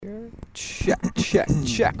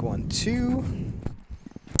Check. 1, 2.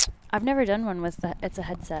 I've never done one with it's a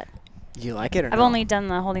headset. You like it or I've no? only done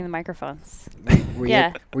the holding the microphones. Were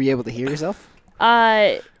Yeah. Were you able to hear yourself?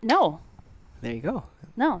 No. There you go.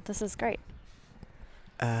 No, this is great.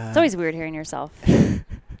 It's always weird hearing yourself.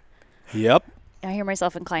 Yep. I hear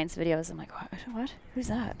myself in clients' videos. I'm like, what? Who's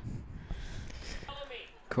that?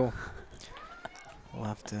 Cool. We'll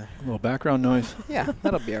have to. A little background noise. Yeah,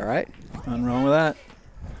 that'll be all right. Nothing wrong with that.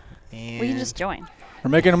 And We can just join.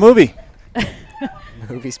 We're making a movie.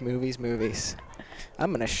 movies.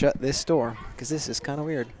 I'm gonna shut this door because this is kind of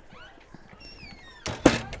weird.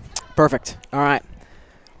 Perfect. All right,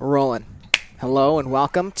 we're rolling. Hello and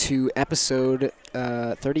welcome to episode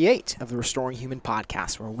 38 of the Restoring Human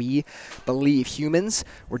podcast, where we believe humans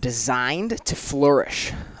were designed to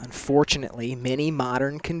flourish. Unfortunately, many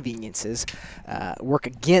modern conveniences work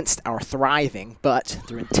against our thriving, but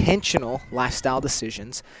through intentional lifestyle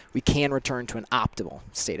decisions, we can return to an optimal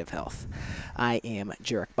state of health. I am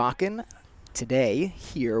Jarek Bakken, today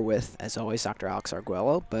here with, as always, Dr. Alex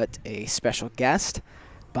Arguello, but a special guest,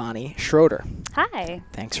 Bonnie Schroeder. Hi.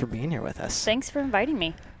 Thanks for being here with us. Thanks for inviting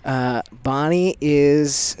me. Bonnie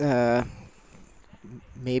is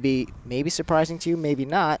maybe surprising to you, maybe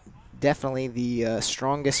not. Definitely the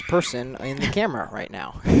strongest person in the camera right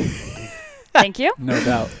now. Thank you. No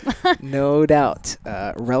doubt. No doubt.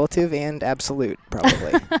 Relative and absolute,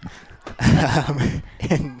 probably.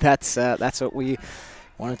 And that's what we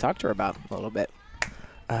want to talk to her about a little bit.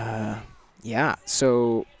 Yeah.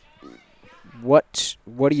 So, what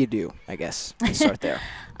do you do? I guess let's start there.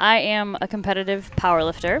 I am a competitive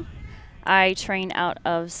powerlifter. I train out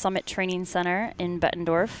of Summit Training Center in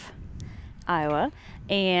Bettendorf, Iowa,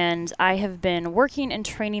 and I have been working and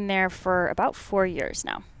training there for about 4 years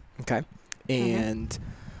now. Okay. And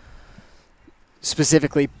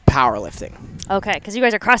specifically powerlifting. Okay, because you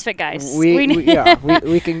guys are CrossFit guys. We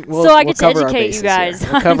can. We'll, so I get we'll to cover our educate bases you guys.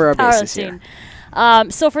 Here. We'll cover our on bases here.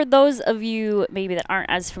 powerlifting. So for those of you maybe that aren't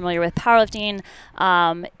as familiar with powerlifting,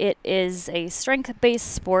 it is a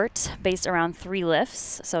strength-based sport based around 3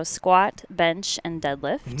 lifts, so squat, bench, and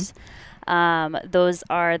deadlift. Those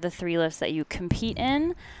are the 3 lifts that you compete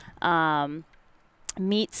in.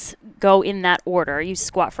 Meets go in that order. You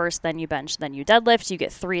squat first, then you bench, then you deadlift. You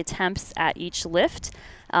get 3 attempts at each lift,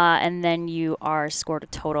 and then you are scored a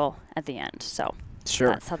total at the end. So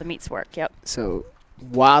that's how the meets work. Yep. So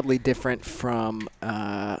wildly different from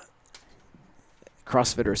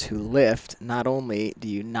CrossFitters who lift. Not only do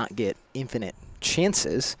you not get infinite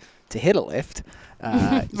chances to hit a lift,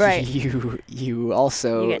 right. You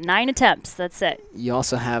also get 9 attempts. That's it. You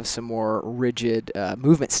also have some more rigid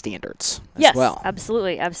movement standards as well. Yes,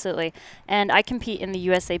 absolutely. And I compete in the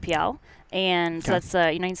USAPL, and so that's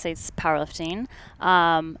United States Powerlifting.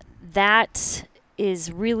 That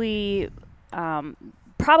is really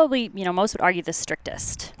probably, most would argue the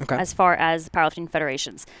strictest as far as powerlifting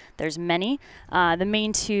federations. There's many. The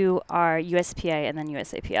main 2 are USPA and then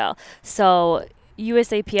USAPL. So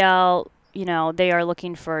USAPL, they are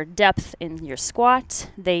looking for depth in your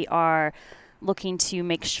squat. They are looking to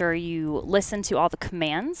make sure you listen to all the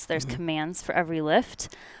commands. There's commands for every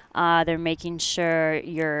lift. They're making sure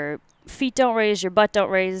your feet don't raise, your butt don't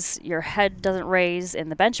raise, your head doesn't raise in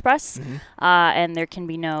the bench press, and there can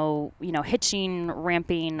be no, hitching,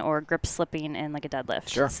 ramping, or grip slipping in like a deadlift.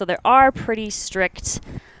 Sure. So there are pretty strict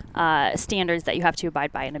standards that you have to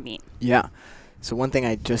abide by in a meet. Yeah. So one thing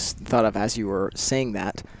I just thought of as you were saying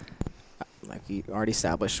that, like we already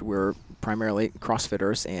established, we're primarily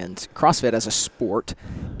CrossFitters, and CrossFit as a sport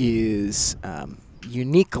is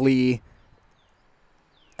uniquely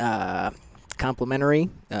complementary,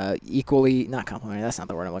 equally, not complementary, that's not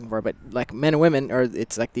the word I'm looking for, but like men and women,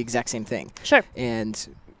 it's like the exact same thing. Sure.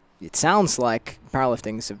 And it sounds like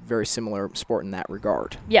powerlifting is a very similar sport in that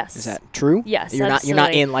regard. Yes. Is that true? Yes, You're absolutely.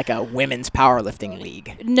 not in like a women's powerlifting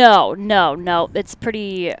league. No. It's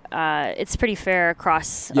pretty fair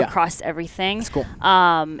across everything. That's cool.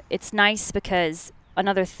 It's nice because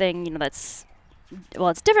another thing, that's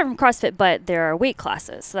it's different from CrossFit, but there are weight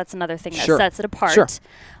classes. So that's another thing that sets it apart. Sure.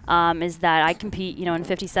 Is that I compete, in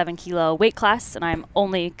 57 kilo weight class, and I'm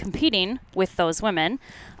only competing with those women,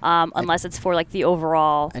 unless it's for like the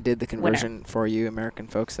overall. I did the conversion winner. for you, American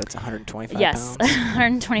folks. That's 125 yes, pounds.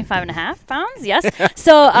 125 and a half pounds. Yes.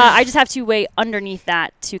 So I just have to weigh underneath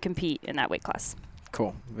that to compete in that weight class.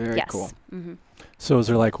 Cool. Very cool. Mm-hmm. So is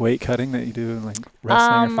there like weight cutting that you do in like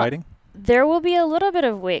wrestling or fighting? There will be a little bit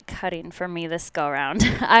of weight cutting for me this go round.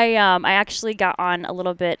 I actually got on a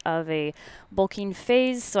little bit of a bulking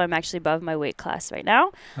phase, so I'm actually above my weight class right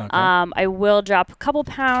now. Okay. I will drop a couple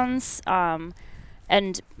pounds,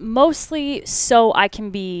 and mostly so I can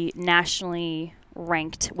be nationally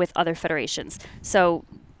ranked with other federations. So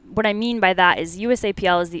what I mean by that is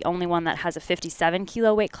USAPL is the only one that has a 57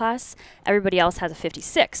 kilo weight class. Everybody else has a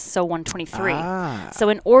 56, so 123. So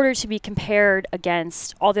in order to be compared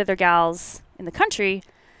against all the other gals in the country,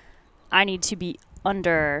 I need to be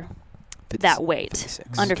under that weight.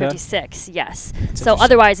 56. Under Okay. 56, yes. That's So interesting.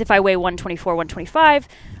 otherwise, if I weigh 124, 125,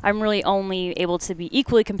 I'm really only able to be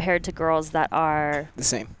equally compared to girls that are The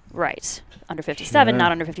same. right under 57, Sure.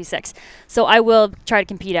 not under 56. So I will try to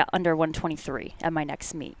compete at under 123 at my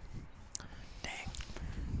next meet.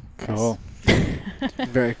 Cool.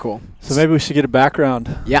 Very cool. So maybe we should get a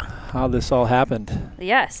background. Yeah. How this all happened.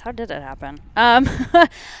 Yes. How did it happen?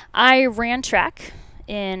 I ran track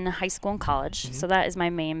in high school and college, Mhm. so that is my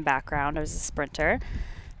main background. I was a sprinter.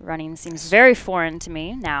 Running seems very foreign to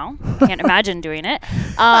me now. Can't imagine doing it.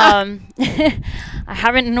 I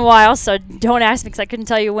haven't in a while, so don't ask me because I couldn't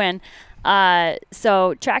tell you when.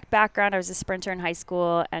 So track background, I was a sprinter in high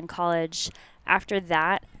school and college. After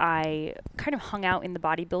that, I kind of hung out in the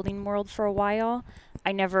bodybuilding world for a while.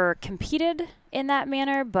 I never competed in that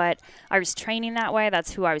manner, but I was training that way.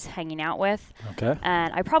 That's who I was hanging out with. Okay.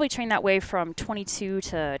 And I probably trained that way from 22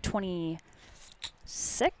 to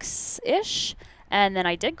 26-ish. And then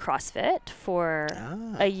I did CrossFit for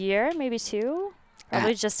a year, maybe two.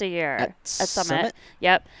 Probably just a year At Summit.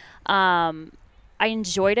 Yep. I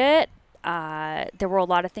enjoyed it. There were a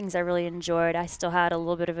lot of things I really enjoyed. I still had a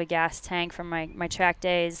little bit of a gas tank from my track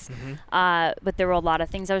days. Mhm. But there were a lot of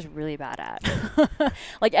things I was really bad at.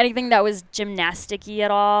 Like anything that was gymnastic-y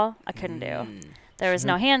at all, I couldn't do. Mm. There was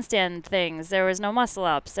no handstand things. There was no muscle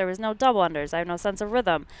ups. There was no double unders. I have no sense of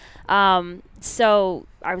rhythm. So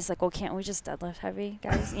I was like, well, can't we just deadlift heavy,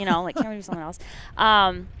 guys? You know, like, can't we do something else?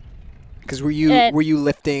 Because were you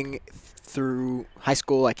lifting through high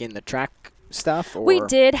school, like in the track stuff? Or? We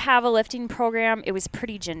did have a lifting program. It was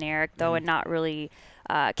pretty generic, though, and not really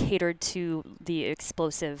catered to the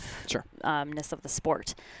explosiveness of the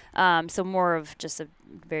sport. So more of just a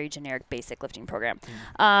very generic, basic lifting program.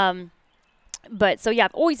 But so, yeah,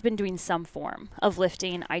 I've always been doing some form of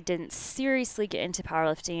lifting. I didn't seriously get into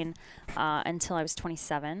powerlifting until I was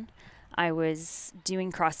 27. I was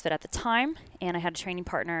doing CrossFit at the time, and I had a training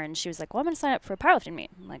partner, and she was like, well, I'm going to sign up for a powerlifting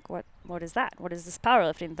meet. I'm like, what is that? What is this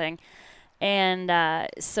powerlifting thing? And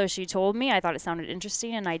so she told me. I thought it sounded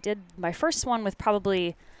interesting, and I did my first one with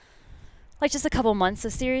probably like just a couple months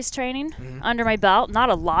of serious training under my belt.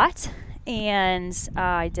 Not a lot. And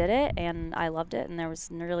I did it, and I loved it, and there was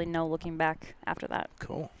really no looking back after that.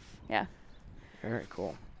 Cool. Yeah. Very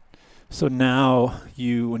cool. So now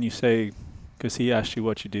when you say, because he asked you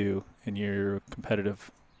what you do and you're a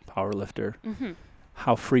competitive power lifter,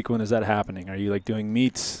 how frequent is that happening? Are you like doing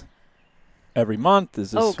meets every month?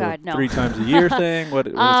 Is this no. 3 times a year thing? What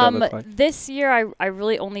does that look like? This year, I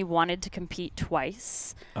really only wanted to compete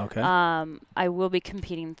twice. Okay. I will be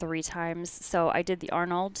competing 3 times. So I did the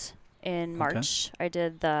Arnold in March. I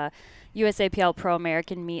did the USAPL Pro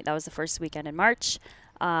American meet. That was the first weekend in March.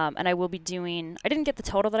 And I will be doing, I didn't get the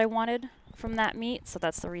total that I wanted from that meet, so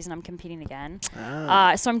that's the reason I'm competing again.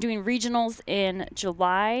 So I'm doing regionals in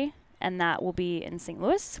July, and that will be in St.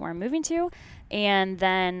 Louis, where I'm moving to. And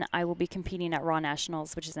then I will be competing at Raw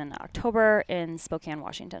Nationals, which is in October in Spokane,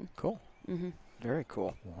 Washington. Cool. Very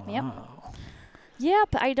cool. Wow.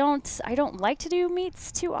 Yep, I don't like to do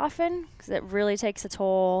meets too often because it really takes a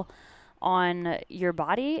toll on your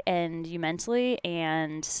body and you mentally.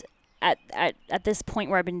 And at this point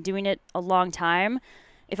where I've been doing it a long time,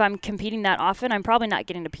 if I'm competing that often, I'm probably not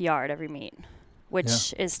getting to PR at every meet,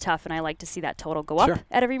 which is tough. And I like to see that total go up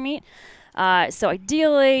at every meet. So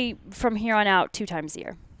ideally, from here on out, 2 times a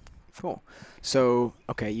year. Cool. So,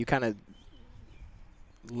 okay, you kind of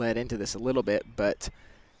led into this a little bit, but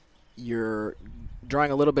you're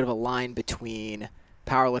drawing a little bit of a line between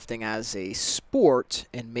powerlifting as a sport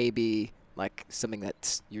and maybe like something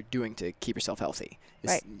that you're doing to keep yourself healthy.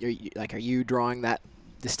 Right. Are you drawing that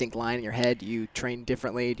distinct line in your head? Do you train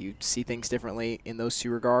differently? Do you see things differently in those 2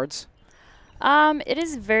 regards? It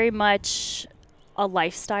is very much a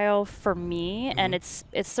lifestyle for me, and it's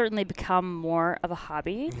certainly become more of a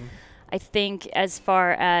hobby. I think as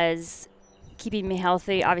far as keeping me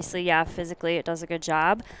healthy, obviously, physically it does a good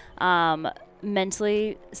job.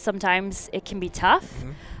 Mentally, sometimes it can be tough.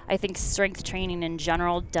 I think strength training in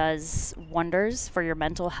general does wonders for your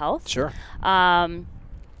mental health. Sure.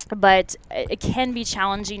 But it can be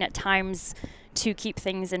challenging at times to keep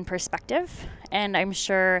things in perspective. And I'm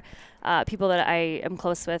sure people that I am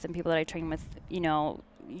close with and people that I train with,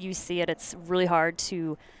 you see it. It's really hard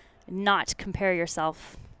to not compare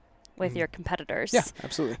yourself with your competitors. Yeah,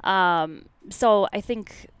 absolutely. So I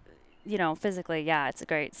think, physically,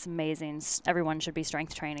 it's amazing. Everyone should be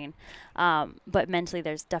strength training. But mentally,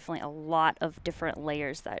 there's definitely a lot of different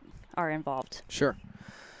layers that are involved. Sure.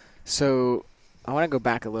 So I want to go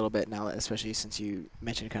back a little bit now, especially since you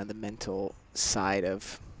mentioned kind of the mental side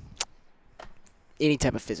of any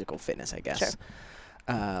type of physical fitness, I guess. Sure.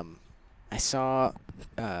 I saw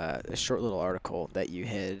a short little article that you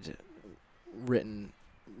had written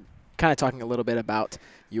kind of talking a little bit about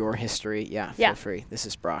your history. Yeah, feel free. This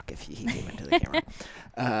is Brock if he came into the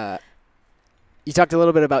camera. You talked a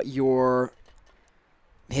little bit about your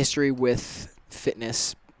history with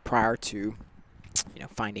fitness prior to,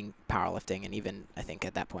 finding powerlifting, and even I think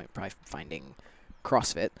at that point probably finding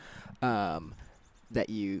CrossFit, that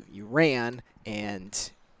you ran,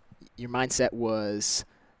 and your mindset was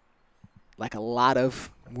like a lot of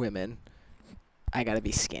women, I gotta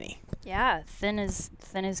be skinny. Yeah, thin is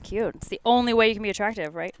cute. It's the only way you can be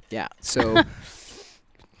attractive, right? Yeah. So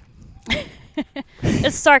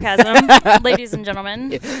it's sarcasm, ladies and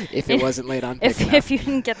gentlemen. If it wasn't laid on thick enough. If you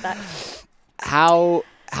didn't get that. How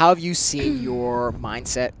have you seen your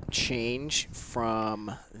mindset change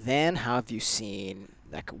from then? How have you seen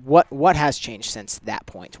what has changed since that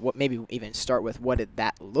point? What, maybe even start with, what did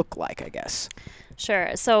that look like, I guess?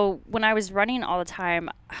 Sure. So when I was running all the time,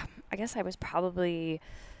 I guess I was probably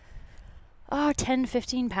 10,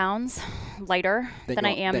 15 pounds lighter than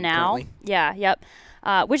I am now. Currently? Yeah, yep.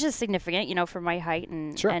 Which is significant, for my height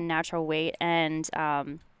and natural weight. And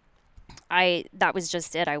that was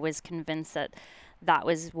just it. I was convinced that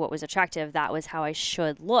was what was attractive. That was how I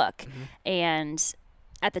should look. Mm-hmm. And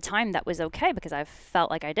at the time, that was okay because I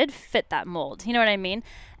felt like I did fit that mold. You know what I mean?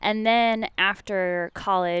 And then after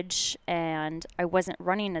college, and I wasn't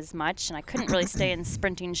running as much, and I couldn't really stay in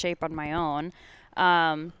sprinting shape on my own.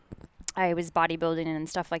 I was bodybuilding and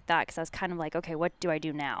stuff like that because I was kind of like, okay, what do I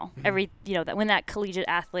do now? Mm-hmm. When that collegiate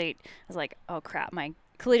athlete, I was like, oh crap, my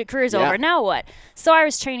collegiate career's over. Now what? So I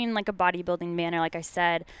was training like a bodybuilding manner, like I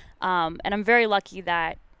said, and I'm very lucky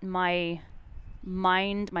that my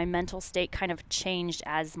mental state kind of changed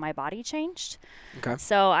as my body changed. Okay.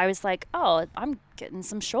 So I was like, oh, I'm getting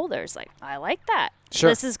some shoulders. Like, I like that. Sure.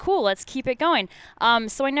 This is cool. Let's keep it going.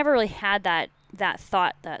 So I never really had that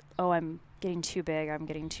thought that, oh, I'm getting too big. I'm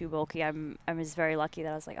getting too bulky. I was very lucky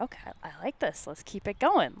that I was like, okay, I like this. Let's keep it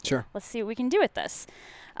going. Sure. Let's see what we can do with this.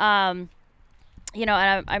 And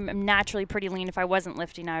I'm naturally pretty lean. If I wasn't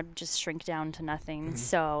lifting, I would just shrink down to nothing. Mm-hmm.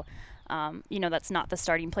 So, that's not the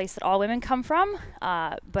starting place that all women come from.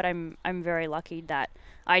 But I'm very lucky that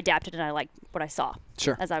I adapted and I liked what I saw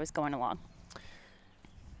as I was going along.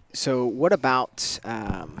 So what about,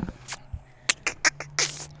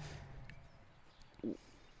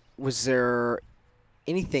 was there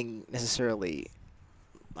anything necessarily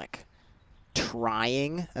like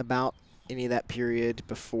trying about any of that period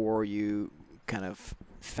before you kind of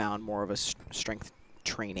found more of a strength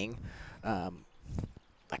training?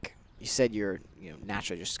 Like you said, you're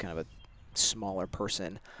naturally just kind of a smaller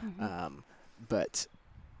person, Mm-hmm. but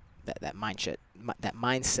that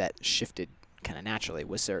mindset shifted kind of naturally.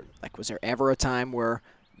 Was there ever a time where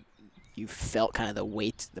you felt kind of the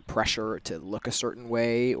weight, the pressure to look a certain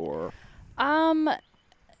way, or? The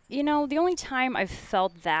only time I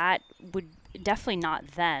felt that would definitely not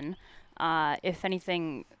then. If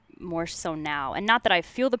anything, more so now. And not that I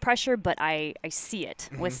feel the pressure, but I see it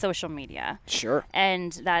Mm-hmm. with social media. Sure.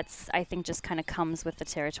 And that's, I think, just kind of comes with the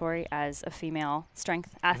territory as a female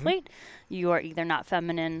strength athlete. Mm-hmm. You are either not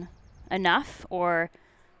feminine enough, or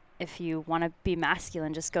if you want to be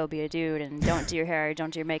masculine, just go be a dude and don't do your hair,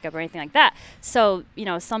 don't do your makeup or anything like that. So,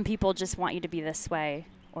 some people just want you to be this way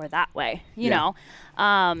or that way, you know.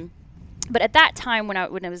 But at that time, when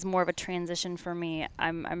it was more of a transition for me,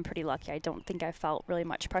 I'm pretty lucky. I don't think I felt really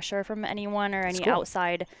much pressure from anyone or any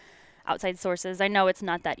outside sources. I know it's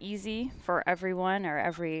not that easy for everyone or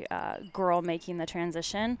every girl making the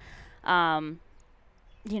transition, to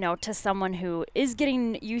someone who is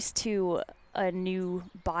getting used to a new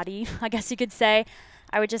body, I guess you could say.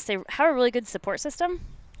 I would just say have a really good support system,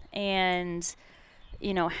 and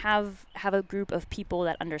have a group of people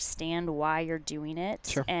that understand why you're doing it.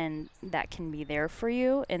 Sure. And that can be there for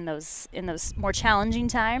you in those more challenging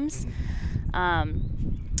times.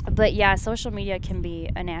 But yeah, social media can be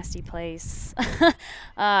a nasty place.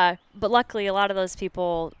 But luckily, a lot of those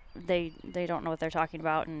people, they don't know what they're talking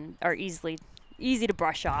about and are easy to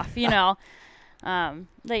brush off. They don't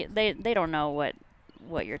know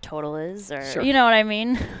what your total is, or Sure. You know what I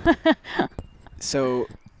mean. So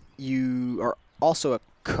you are also a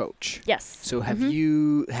coach. Yes. So have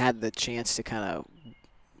you had the chance to kind of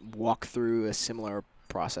walk through a similar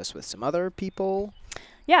process with some other people?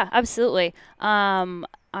 Yeah, absolutely.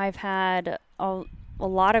 I've had a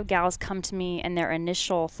lot of gals come to me and their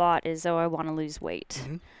initial thought is, oh, I want to lose weight.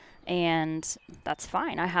 Mm-hmm. And that's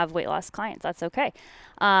fine. I have weight loss clients. That's okay.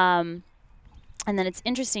 And then it's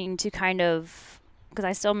interesting to kind of, because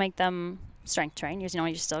I still make them strength train. You're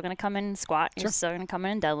still going to come in and squat. You're still going to come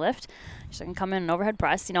in and deadlift. You're still going to come in and overhead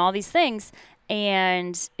press, all these things.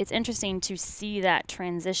 And it's interesting to see that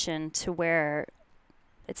transition to where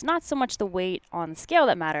it's not so much the weight on the scale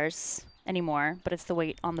that matters anymore, but it's the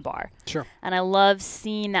weight on the bar. Sure. And I love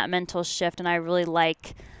seeing that mental shift, and I really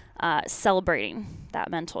like celebrating that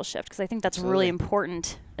mental shift, because I think that's really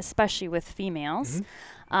important, especially with females,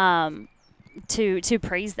 to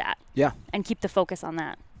praise that. Yeah. And keep the focus on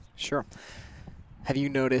that. Sure. Have you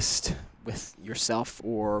noticed with yourself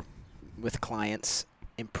or with clients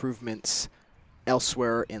improvements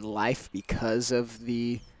elsewhere in life because of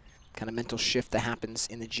the kind of mental shift that happens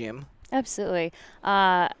in the gym? Absolutely.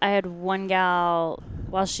 I had one gal,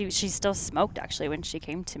 she still smoked actually when she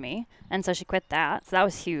came to me, and so she quit that. So that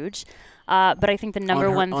was huge. But I think the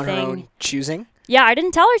number one on thing. her own choosing? Yeah, I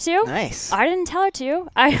didn't tell her to. Nice. I didn't tell her to.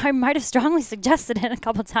 I might have strongly suggested it a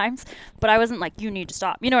couple times, but I wasn't like, you need to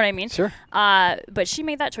stop. You know what I mean? Sure. But she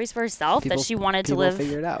made that choice for herself, that she wanted to live.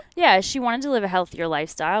 Figure it out. Yeah, she wanted to live a healthier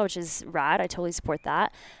lifestyle, which is rad. I totally support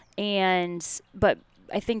that. But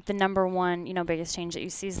I think the number one, biggest change that you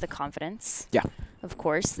see is the confidence. Yeah. Of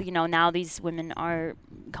course, now these women are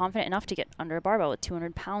confident enough to get under a barbell with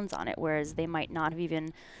 200 pounds on it, whereas they might not have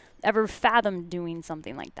even ever fathomed doing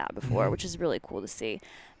something like that before, which is really cool to see.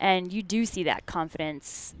 And you do see that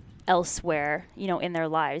confidence elsewhere, in their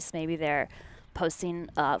lives. Maybe they're posting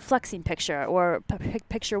a flexing picture, or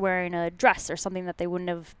picture wearing a dress or something that they wouldn't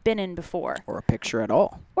have been in before. Or a picture at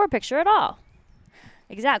all.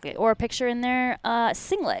 Exactly. Or a picture in their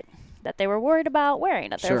singlet that they were worried about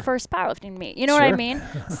wearing at their first powerlifting meet. You know what I mean?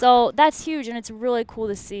 So that's huge, and it's really cool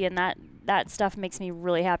to see, and that stuff makes me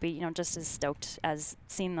really happy, just as stoked as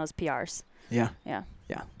seeing those PRs. Yeah. Yeah.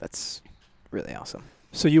 Yeah, that's really awesome.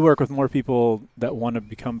 So you work with more people that want to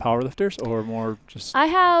become powerlifters, or more just I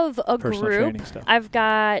have a personal group. training stuff? I've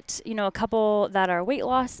got, a couple that are weight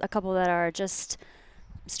loss, a couple that are just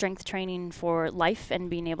strength training for life and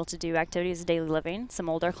being able to do activities of daily living, some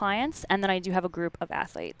older clients, and then I do have a group of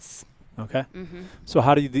athletes. Okay. Mm-hmm. So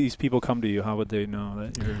how do these people come to you? How would they know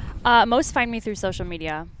that you're... Most find me through social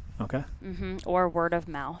media. Okay. Mm-hmm. Or word of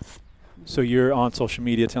mouth. So you're on social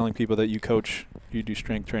media telling people that you do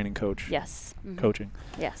strength training Yes. Mm-hmm. coaching.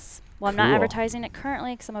 Yes. Well, I'm not Cool. advertising it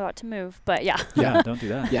currently because I'm about to move, but yeah. Yeah, don't do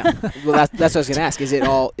that. Yeah. Well, that's what I was going to ask. Is it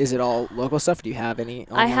all local stuff? Do you have any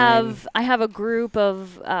online? I have a group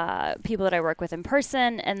of people that I work with in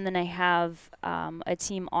person, and then I have a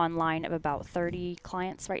team online of about 30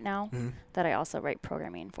 clients right now that I also write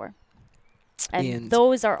programming for. And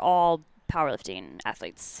those are all powerlifting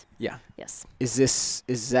athletes. Yeah. Yes.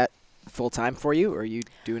 Is that full-time for you, or are you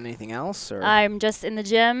doing anything else? Or? I'm just in the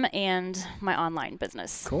gym and my online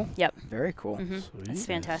business. Cool. Yep. Very cool. Mm-hmm. It's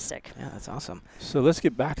fantastic. Yeah, that's awesome. So let's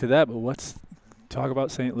get back to that, but talk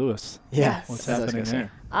about St. Louis. Yeah. What's That's happening what I was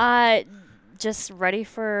gonna there? Just ready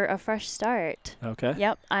for a fresh start. Okay.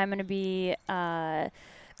 Yep. I'm going to be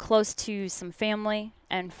close to some family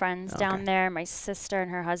and friends down there. My sister and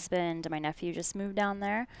her husband and my nephew just moved down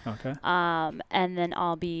there. Okay. And then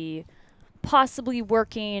I'll be possibly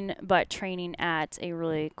working but training at a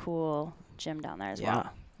really cool gym down there as well.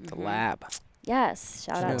 Yeah. The lab. Yes.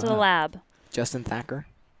 Shout out to Yeah. the lab. Justin Thacker.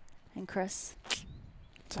 And Chris.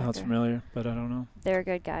 Sounds familiar, but I don't know. They're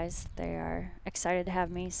good guys. They are excited to have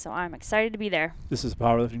me, so I'm excited to be there. This is a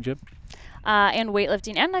powerlifting gym? And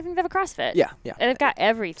weightlifting, and I think they have a CrossFit. Yeah, yeah. They've got It's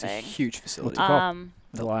everything. a huge facility. What's it called?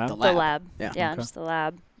 The lab? The The lab. Yeah. Yeah, Okay. just the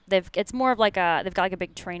lab. It's more of like they've got like a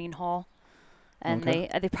big training hall. And Okay.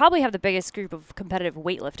 they probably have the biggest group of competitive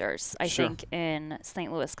weightlifters, I Sure. think, in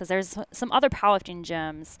St. Louis, because there's some other powerlifting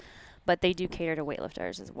gyms, but they do cater to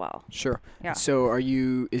weightlifters as well. Sure. Yeah. So are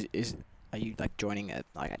you like joining a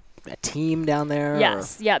team down there?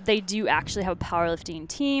 Yes. Yeah, they do actually have a powerlifting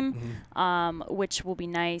team, Mm-hmm. which will be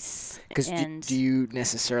nice. Because And do you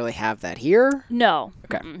necessarily have that here? no.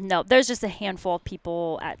 Okay. No, there's just a handful of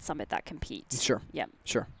people at Summit that compete. Sure. Yep.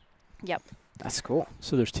 Sure. Yep. That's cool.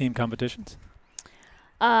 So there's team competitions?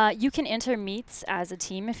 You can enter meets as a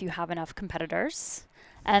team if you have enough competitors,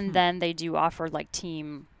 and then they do offer like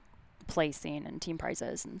team placing and team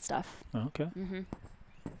prizes and stuff. Okay. Mm-hmm.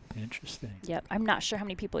 Interesting. Yep. I'm not sure how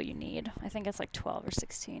many people you need. I think it's like 12 or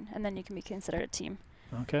 16, and then you can be considered a team.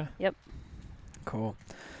 Okay. Yep. Cool.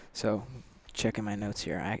 So checking my notes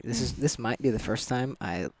here. This might be the first time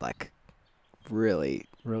I really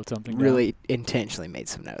Wrote something really intentionally made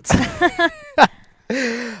some notes. Have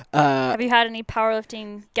you had any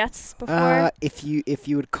powerlifting guests before? If you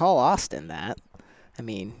would call Austin that, I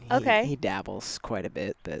mean, Okay. he dabbles quite a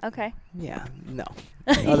bit, but Okay. yeah, no.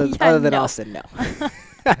 Yeah, Other than no. Austin, no.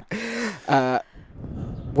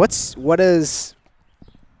 What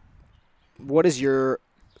does your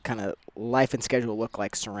kind of life and schedule look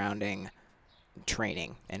like surrounding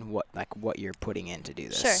training and what you're putting in to do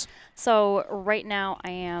this? Sure. So right now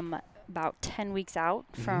I am about 10 weeks out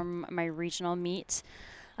Mm-hmm. from my regional meet.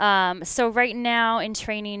 So right now in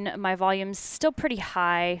training, my volume's still pretty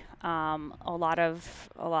high. A lot of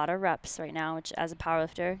reps right now, which as a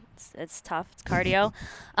powerlifter, it's tough. It's cardio.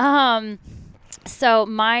 So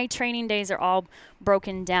my training days are all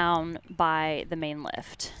broken down by the main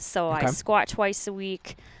lift. So Okay. I squat twice a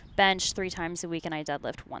week, bench 3 times a week, and I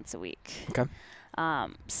deadlift once a week. Okay.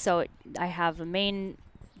 So I have the main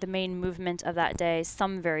movement of that day,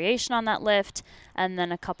 some variation on that lift, and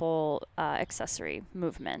then a couple accessory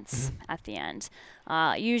movements at the end.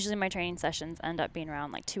 Usually my training sessions end up being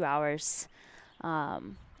around like 2 hours.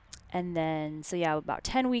 And then, so yeah, about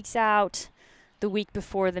 10 weeks out, the week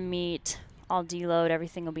before the meet, I'll deload.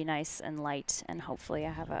 Everything will be nice and light, and hopefully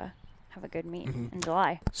I have a good meet in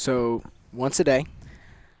July. So once a day.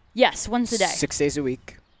 Yes, once a day. 6 days a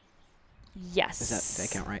week. Yes. Does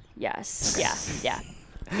that count right? Yes. Yeah.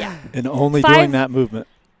 And only 5 doing that movement.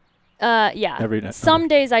 Yeah. Every night. Some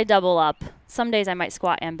days I double up. Some days I might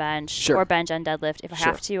squat and bench, Sure. or bench and deadlift. If I Sure.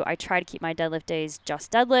 have to, I try to keep my deadlift days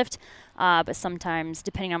just deadlift. But sometimes,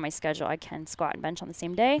 depending on my schedule, I can squat and bench on the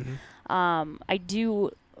same day. I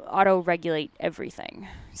do auto-regulate everything.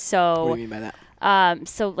 So What do you mean by that?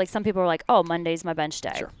 so like some people are like, oh, Monday's my bench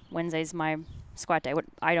day. Sure. Wednesday's my squat day.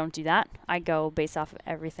 I don't do that. I go based off of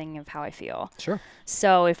everything of how I feel. Sure.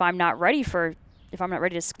 So if I'm not ready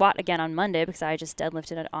to squat again on Monday because I just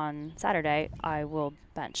deadlifted it on Saturday, I will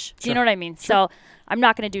bench. Do you Sure. know what I mean? Sure. So I'm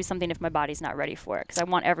not going to do something if my body's not ready for it because I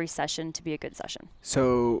want every session to be a good session.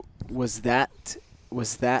 So was that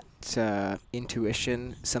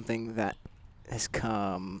intuition something that has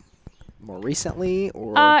come more recently,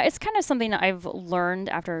 or It's kind of something that I've learned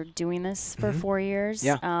after doing this for 4 years.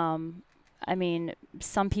 Yeah. I mean,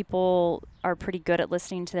 some people are pretty good at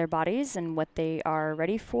listening to their bodies and what they are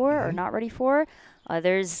ready for or not ready for.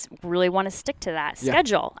 Others really want to stick to that Yeah.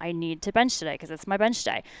 schedule. I need to bench today because it's my bench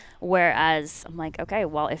day. Whereas I'm like, okay,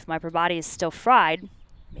 well, if my upper body is still fried,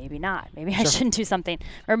 maybe not. Maybe I shouldn't do something,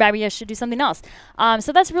 or maybe I should do something else.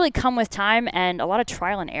 So that's really come with time and a lot of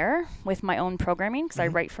trial and error with my own programming because I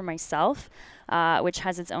write for myself, which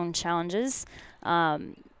has its own challenges.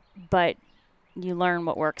 But you learn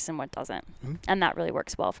what works and what doesn't. And that really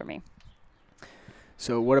works well for me.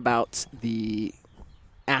 So what about the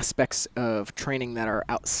aspects of training that are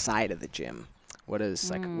outside of the gym? What does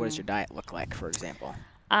your diet look like, for example?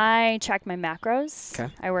 I track my macros. Okay.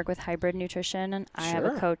 I work with Hybrid Nutrition, and I have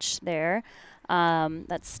a Sure. coach there.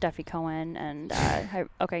 That's Steffi Cohen, and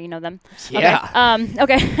okay, you know them. Yeah.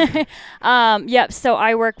 Okay. Yep. So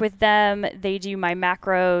I work with them. They do my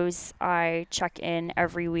macros. I check in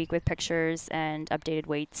every week with pictures and updated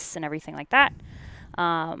weights and everything like that.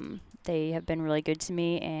 They have been really good to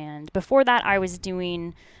me. And before that, I was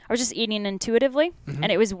just eating intuitively, and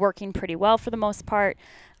it was working pretty well for the most part.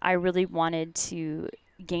 I really wanted to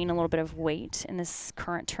gain a little bit of weight in this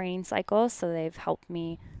current training cycle, so they've helped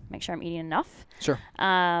me make sure I'm eating enough. Sure.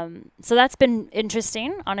 So that's been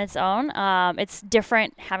interesting on its own. It's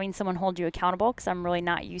different having someone hold you accountable because I'm really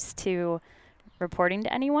not used to reporting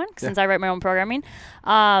to anyone since I write my own programming.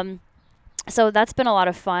 So that's been a lot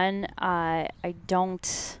of fun. I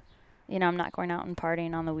don't, I'm not going out and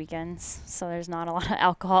partying on the weekends, so there's not a lot of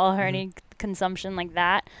alcohol or any consumption like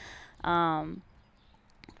that.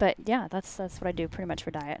 But yeah, that's what I do pretty much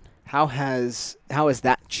for diet. How has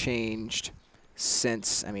that changed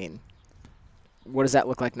since, what does that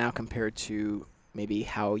look like now compared to maybe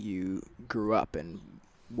how you grew up and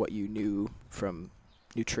what you knew from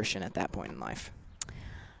nutrition at that point in life?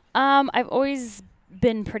 I've always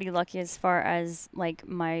been pretty lucky as far as like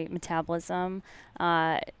my metabolism.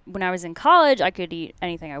 When I was in college, I could eat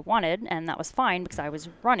anything I wanted, and that was fine because I was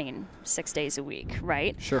running 6 days a week,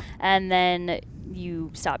 right? Sure. And then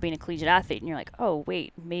you stop being a collegiate athlete, and you're like, oh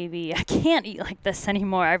wait, maybe I can't eat like this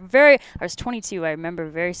anymore. I was 22. I remember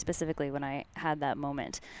very specifically when I had that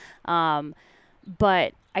moment.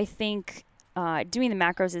 But I think doing the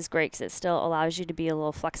macros is great because it still allows you to be a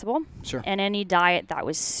little flexible. Sure. And any diet that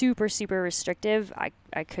was super, super restrictive,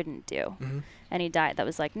 I couldn't do. Any diet that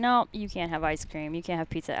was like, no, you can't have ice cream, you can't have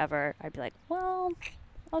pizza ever, I'd be like, well,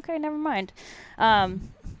 okay, never mind.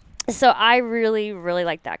 So I really, really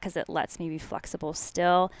like that because it lets me be flexible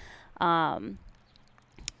still.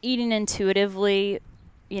 Eating intuitively,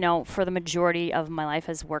 for the majority of my life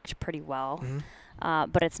has worked pretty well.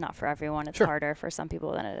 Mm-hmm. But it's not for everyone. It's harder for some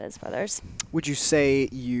people than it is for others. Would you say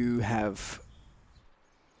you have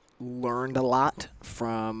learned a lot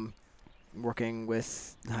from working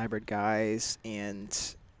with hybrid guys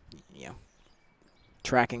and,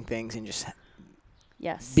 tracking things and just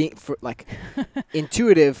yes, being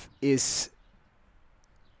intuitive is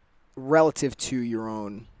relative to your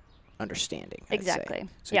own understanding? Exactly. I'd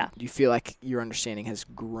say. So yeah. do you feel like your understanding has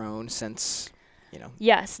grown since,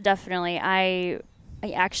 Yes, definitely. I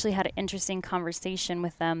actually had an interesting conversation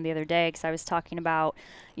with them the other day because I was talking about,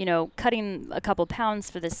 cutting a couple pounds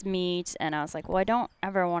for this meet. And I was like, well, I don't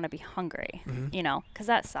ever want to be hungry, because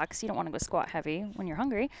that sucks. You don't want to go squat heavy when you're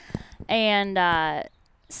hungry. And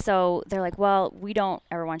so they're like, well, we don't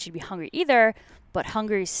ever want you to be hungry either, but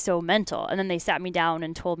hungry is so mental. And then they sat me down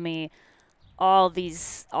and told me all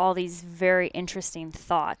these very interesting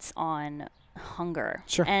thoughts on hunger.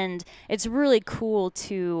 Sure. And it's really cool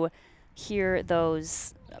to hear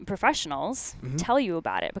those professionals tell you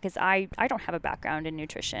about it because I don't have a background in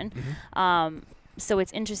nutrition. So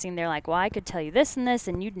it's interesting. They're like, well, I could tell you this and this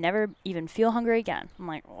and you'd never even feel hungry again. I'm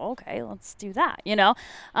like, well, okay, let's do that,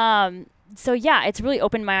 So yeah, it's really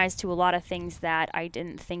opened my eyes to a lot of things that I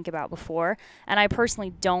didn't think about before. And I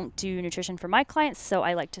personally don't do nutrition for my clients, so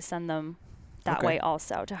I like to send them that way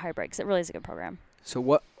also to Hybrid because it really is a good program.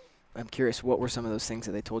 So I'm curious, what were some of those things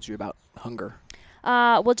that they told you about hunger?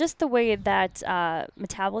 Well, just the way that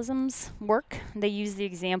metabolisms work. They use the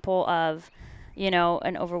example of,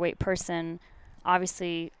 an overweight person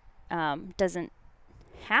obviously doesn't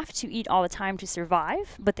have to eat all the time to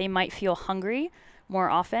survive, but they might feel hungry more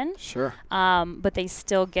often. Sure. But they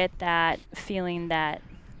still get that feeling that,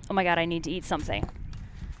 oh my God, I need to eat something.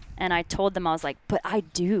 And I told them, I was like, but I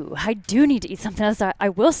do need to eat something else. I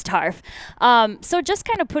will starve. So just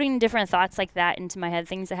kind of putting different thoughts like that into my head,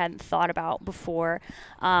 things I hadn't thought about before.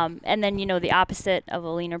 And then, the opposite of a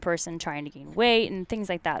leaner person trying to gain weight and things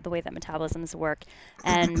like that, the way that metabolisms work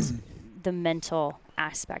and the mental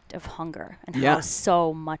aspect of hunger and how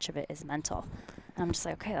so much of it is mental. And I'm just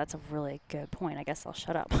like, okay, that's a really good point. I guess I'll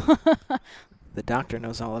shut up. The doctor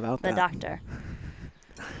knows all about that. The doctor.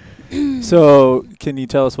 So can you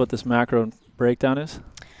tell us what this macro breakdown is?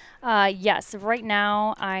 Yes. Right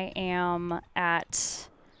now I am at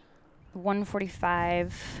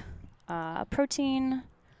 145 protein,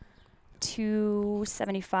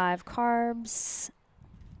 275 carbs,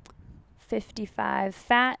 55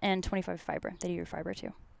 fat, and 25 fiber. They do your fiber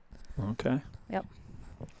too. Okay. Yep.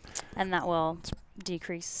 And that will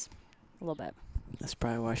decrease a little bit. That's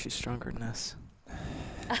probably why she's stronger than us.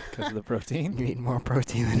 Because of the protein? You eat more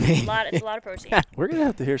protein than me. It's a lot of protein. We're going to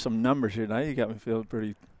have to hear some numbers here. Now you got me feeling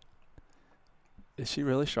pretty... Is she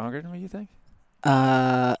really stronger than me, you think?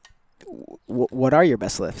 What are your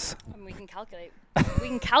best lifts? We can calculate. We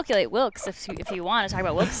can calculate Wilks if you want to talk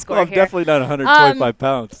about Wilks score well, I'm here. definitely not 125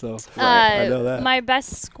 pounds, so I know that. My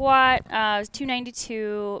best squat was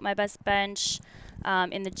 292. My best bench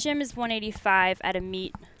in the gym is 185. At a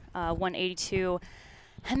meet, 182.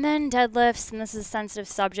 And then deadlifts, and this is a sensitive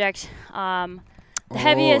subject. The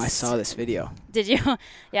heaviest... I saw this video. Did you?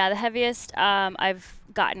 Yeah, the heaviest I've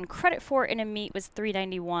gotten credit for in a meet was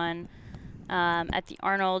 391. At the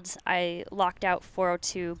Arnold, I locked out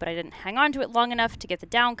 402, but I didn't hang on to it long enough to get the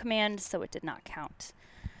down command, so it did not count,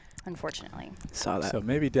 unfortunately. Saw that. So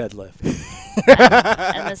maybe deadlift.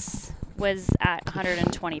 And this was at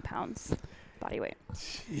 120 pounds body weight.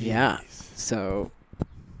 Yeah. So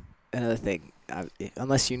another thing,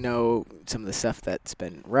 unless you know some of the stuff that's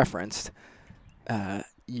been referenced,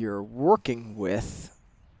 you're working with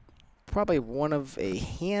probably one of a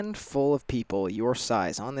handful of people your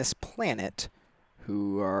size on this planet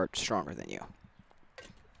who are stronger than you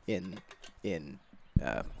in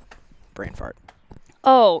brain fart.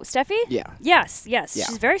 Oh, Steffi? Yeah. Yes. Yeah.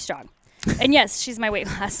 She's very strong. And yes, she's my weight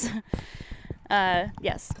class.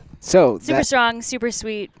 Yes. So super strong, super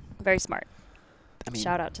sweet, very smart. I mean,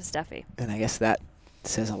 shout out to Steffi. And I guess that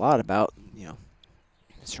says a lot about,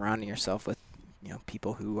 surrounding yourself with,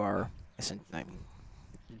 people who are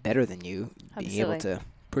better than you, being able to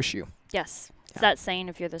push you. Yes. Yeah. It's that saying,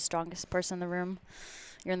 if you're the strongest person in the room,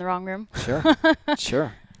 you're in the wrong room. Sure.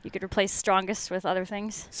 Sure. You could replace strongest with other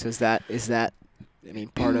things. So is that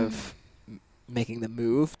part of making the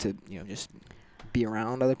move to, just be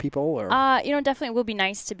around other people, or? Definitely it will be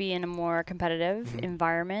nice to be in a more competitive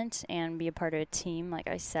environment and be a part of a team. Like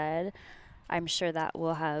I said, I'm sure that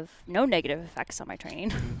will have no negative effects on my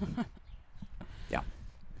training. Yeah,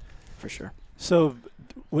 for sure. So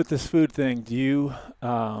With this food thing, do you,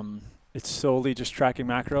 it's solely just tracking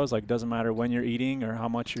macros? Like, doesn't matter when you're eating or how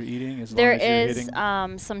much you're eating as There long as you're is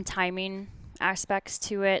hitting? some timing aspects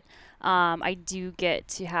to it. I do get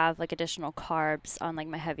to have like additional carbs on like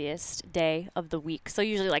my heaviest day of the week. So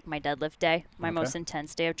usually like my deadlift day, my Okay. most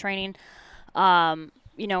intense day of training.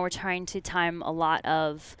 We're trying to time a lot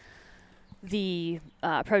of the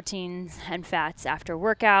proteins and fats after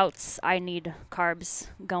workouts. I need carbs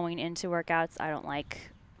going into workouts. I don't like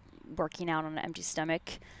working out on an empty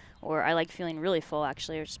stomach, or I like feeling really full,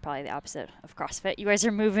 actually, which is probably the opposite of CrossFit. You guys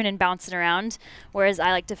are moving and bouncing around, whereas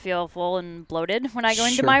I like to feel full and bloated when I go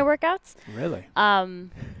into Sure. my workouts. Really? Why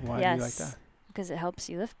Why yes, do you like that? because it helps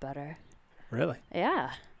you lift better. Really?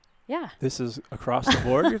 Yeah. This is across the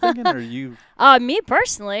board, you're thinking, or you? Me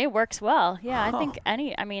personally, works well. Yeah, I think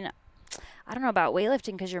Huh. I don't know about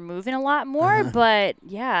weightlifting because you're moving a lot more, but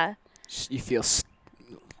yeah. You feel.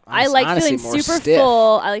 I like honestly, feeling more super stiff.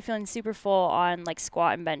 full. I like feeling super full on like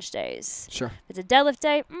squat and bench days. Sure. If it's a deadlift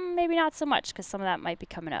day, maybe not so much because some of that might be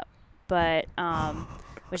coming up, but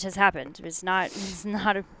which has happened. It's not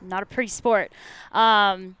a pretty sport.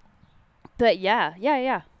 But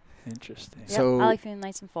yeah. Interesting. Yep, So- I like feeling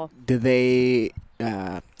nice and full. Do they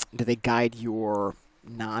guide your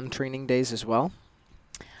non-training days as well?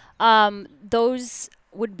 Those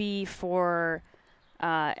would be for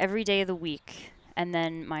every day of the week. And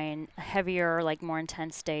then my heavier, like more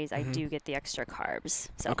intense days, I do get the extra carbs.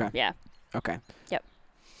 So, Okay. yeah. Okay. Yep.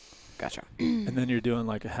 Gotcha. And then you're doing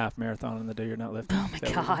like a half marathon on the day you're not lifting. Oh my Is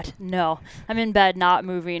that what God, no. I'm in bed not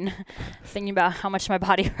moving, thinking about how much my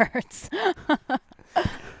body hurts.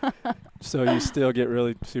 So you still get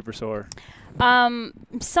really super sore.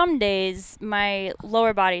 Some days my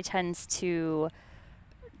lower body tends to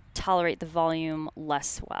tolerate the volume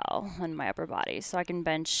less well than my upper body. So I can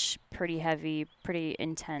bench pretty heavy, pretty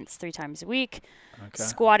intense 3 times a week. Okay.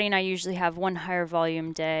 Squatting, I usually have one higher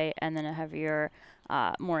volume day and then a heavier,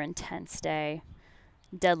 more intense day.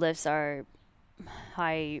 Deadlifts are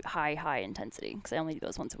high intensity because I only do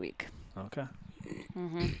those once a week. Okay.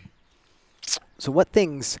 Mm-hmm. So what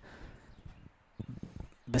things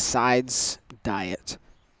besides diet,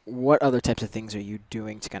 what other types of things are you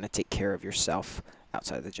doing to kind of take care of yourself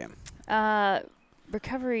outside of the gym?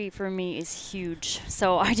 Recovery for me is huge.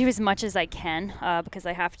 So I do as much as I can because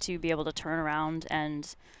I have to be able to turn around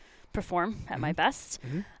and perform at my best.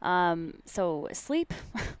 So sleep,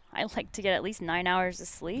 I like to get at least 9 hours of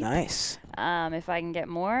sleep. Nice. If I can get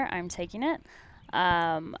more, I'm taking it.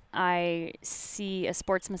 I see a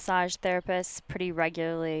sports massage therapist pretty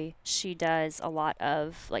regularly. She does a lot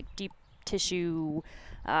of like deep tissue,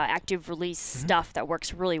 active release stuff that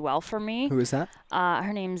works really well for me. Who is that?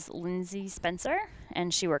 Her name's Lindsay Spencer,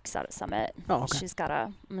 and she works out at Summit. Oh, okay. She's got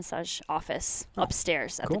a massage office Oh,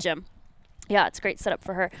 upstairs at cool. the gym. Yeah, it's a great setup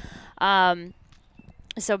for her.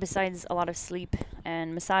 So besides a lot of sleep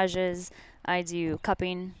and massages, I do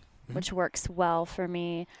cupping, which works well for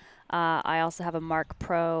me. I also have a Mark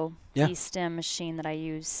Pro E-Stim machine that I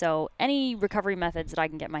use. So any recovery methods that I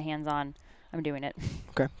can get my hands on, I'm doing it.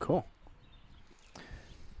 Okay, cool.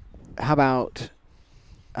 How about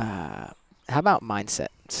mindset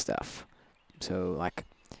stuff? So, like,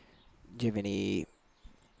 do you have any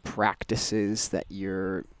practices that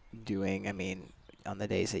you're doing? I mean, on the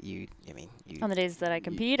days that you On the days that I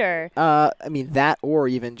compete, or that, or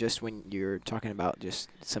even just when you're talking about just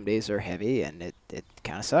some days are heavy and it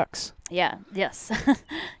kind of sucks. yes,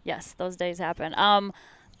 those days happen.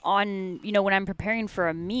 When I'm preparing for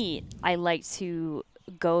a meet, I like to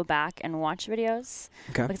go back and watch videos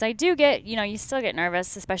because I do get, you still get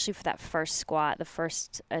nervous, especially for that first squat, the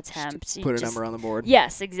first attempt. Put a number on the board.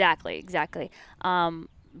 Yes, exactly.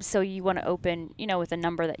 So you want to open, with a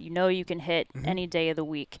number that you can hit any day of the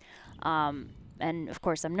week. And of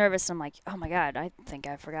course I'm nervous. I'm like, oh my God, I think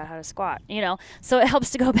I forgot how to squat, So it helps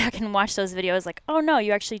to go back and watch those videos like, oh no,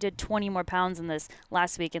 you actually did 20 more pounds in this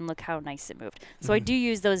last week and look how nice it moved. So I do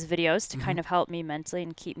use those videos to kind of help me mentally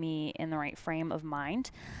and keep me in the right frame of mind.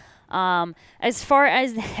 As far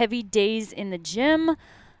as the heavy days in the gym,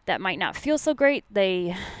 that might not feel so great.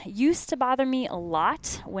 They used to bother me a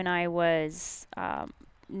lot when I was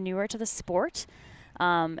newer to the sport.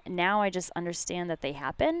 Now I just understand that they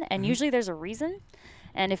happen, and usually there's a reason.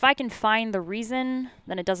 And if I can find the reason,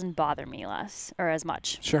 then it doesn't bother me less or as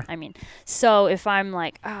much. Sure. So if I'm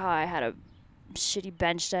like, I had a shitty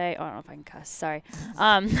bench day. Oh, I don't know if I can cuss. Sorry.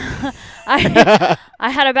 I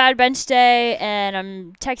had a bad bench day, and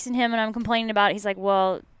I'm texting him, and I'm complaining about it. He's like,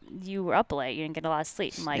 well, you were up late. You didn't get a lot of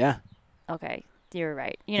sleep. I'm like, okay, you're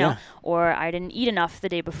right. Or I didn't eat enough the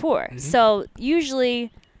day before. So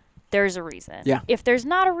usually there's a reason. Yeah. If there's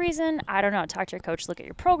not a reason, I don't know, talk to your coach, look at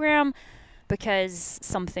your program, because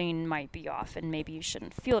something might be off and maybe you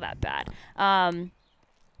shouldn't feel that bad.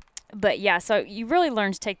 But yeah, so you really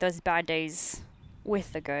learn to take those bad days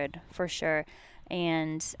with the good, for sure.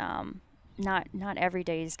 And not every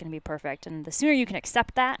day is going to be perfect. And the sooner you can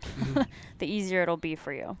accept that, the easier it'll be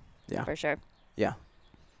for you. Yeah. For sure. Yeah.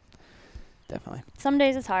 Definitely. Some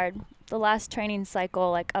days it's hard. The last training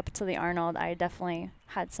cycle, like up to the Arnold, I definitely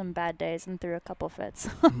had some bad days and threw a couple fits.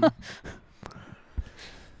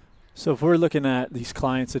 So if we're looking at these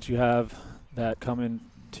clients that you have that come in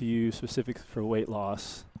to you specific for weight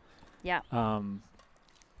loss, yeah.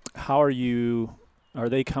 How are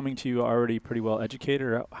they coming to you already pretty well educated,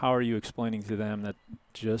 or how are you explaining to them that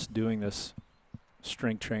just doing this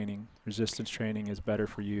strength training, resistance training is better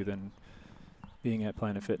for you than being at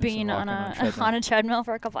Planet Fitness? Being on a treadmill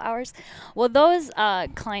for a couple hours? Well, those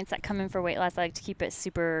clients that come in for weight loss, I like to keep it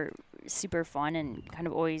super fun and kind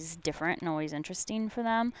of always different and always interesting for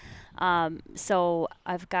them. So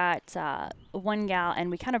I've got one gal, and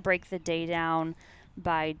we kind of break the day down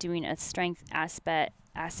by doing a strength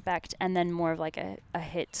aspect and then more of like a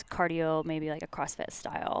HIIT cardio, maybe like a CrossFit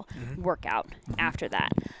style workout after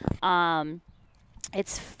that.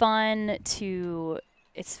 It's fun to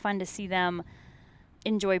see them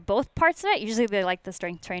enjoy both parts of it. Usually they like the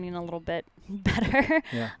strength training a little bit better.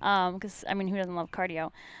 Yeah. Because I mean, who doesn't love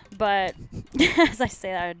cardio? But as I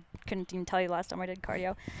say that, I couldn't even tell you last time I did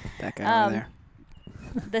cardio. That guy over there.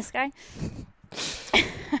 This guy.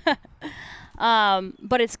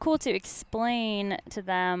 But it's cool to explain to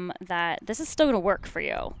them that this is still going to work for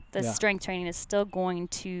you. This strength training is still going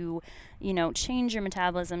to, change your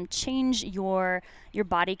metabolism, change your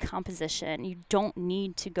body composition. You don't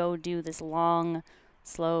need to go do this long,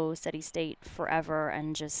 slow, steady state forever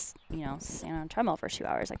and just, stand on a treadmill for 2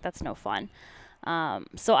 hours. Like, that's no fun.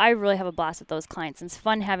 So I really have a blast with those clients. And it's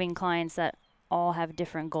fun having clients that all have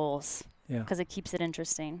different goals. Yeah. Because it keeps it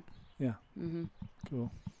interesting. Yeah. Mm-hmm.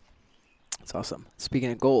 Cool. That's awesome.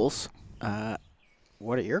 Speaking of goals,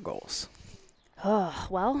 what are your goals? Oh,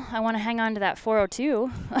 well, I want to hang on to that 402.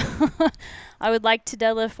 I would like to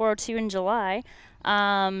deadlift 402 in July.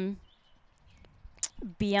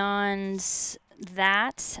 Beyond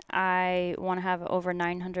that, I want to have over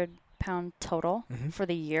 900-pound total for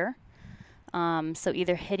the year. So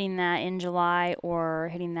either hitting that in July or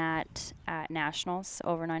hitting that at Nationals,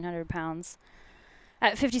 over 900 pounds.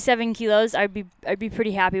 At 57 kilos, I'd be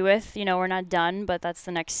pretty happy with. We're not done, but that's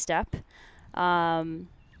the next step. I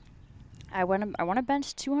want to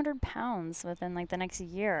bench 200 pounds within like the next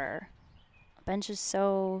year. Bench is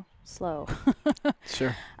so slow.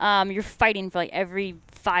 Sure. You're fighting for like every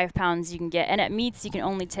 5 pounds you can get, and at meets you can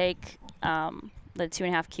only take the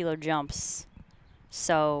 2.5 kilo jumps.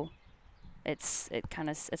 So it's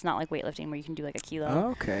not like weightlifting where you can do like a kilo. Oh,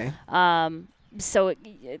 okay. So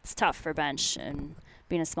it's tough for bench and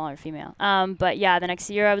being a smaller female. But yeah, the next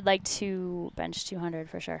year I would like to bench 200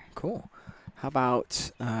 for sure. Cool. How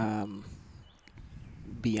about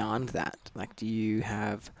beyond that? Like, do you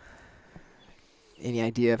have any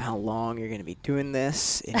idea of how long you're going to be doing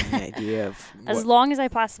this? Any idea of as long as I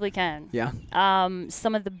possibly can. Yeah.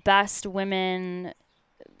 Some of the best women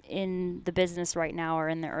in the business right now are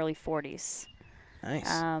in their early 40s. Nice.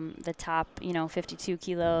 The top, 52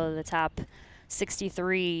 kilo, the top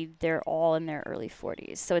 63, they're all in their early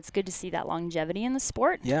 40s. So it's good to see that longevity in the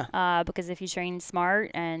sport. Yeah. Because if you train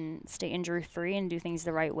smart and stay injury-free and do things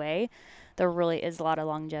the right way, there really is a lot of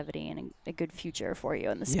longevity and a good future for you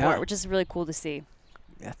in the sport, which is really cool to see.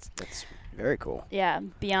 That's very cool. Yeah.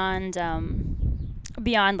 Beyond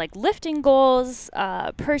like lifting goals,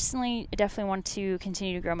 personally, I definitely want to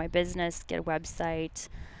continue to grow my business, get a website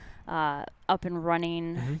up and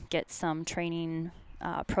running, get some training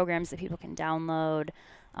programs that people can download.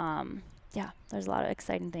 There's a lot of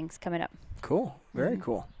exciting things coming up. Cool. Very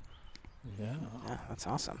cool. Yeah. Yeah, that's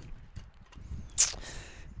awesome.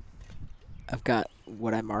 I've got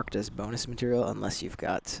what I marked as bonus material, unless you've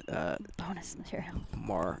got bonus material.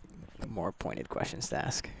 More pointed questions to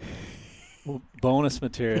ask. Well, bonus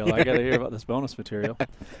material. I got to hear about this bonus material.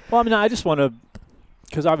 Well, I mean, I just want to,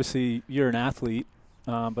 because obviously you're an athlete,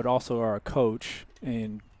 but also are a coach,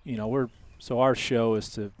 and our show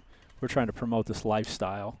is we're trying to promote this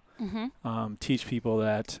lifestyle, teach people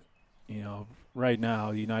that, right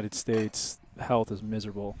now the United States health is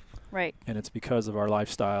miserable. Right. And it's because of our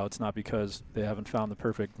lifestyle. It's not because they haven't found the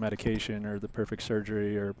perfect medication or the perfect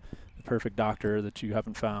surgery or the perfect doctor that you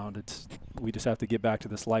haven't found. We just have to get back to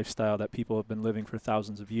this lifestyle that people have been living for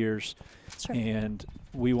thousands of years. Sure. And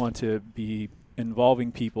we want to be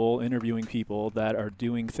involving people, interviewing people that are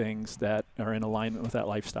doing things that are in alignment with that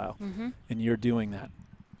lifestyle. And you're doing that.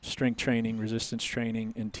 Strength training, resistance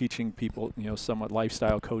training, and teaching people, somewhat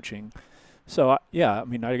lifestyle coaching. So, I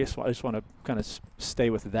mean, I guess I just want to kind of stay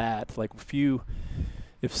with that. Like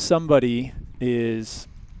if somebody is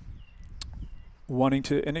wanting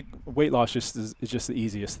to, and weight loss is just the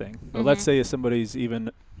easiest thing. But let's say if somebody's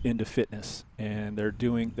even into fitness and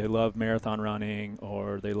they love marathon running,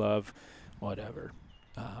 or they love whatever.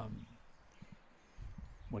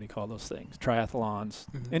 What do you call those things? Triathlons,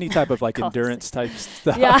 any type of like endurance type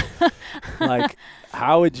stuff. Yeah. Like,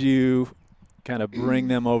 how would you kind of bring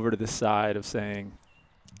them over to the side of saying,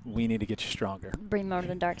 we need to get you stronger? Bring them over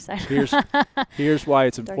to the dark side. Here's why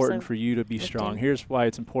it's Dark important side for you to be strong. lifting. Here's why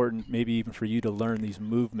it's important maybe even for you to learn these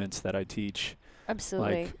movements that I teach.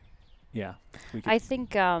 Absolutely. Like, yeah. I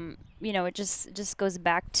think it just goes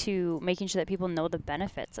back to making sure that people know the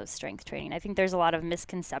benefits of strength training. I think there's a lot of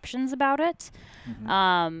misconceptions about it.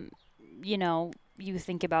 You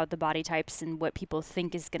think about the body types and what people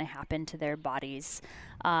think is going to happen to their bodies.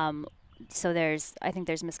 So I think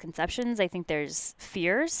there's misconceptions. I think there's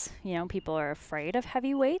fears. People are afraid of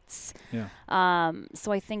heavy weights. Yeah.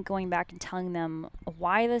 So I think going back and telling them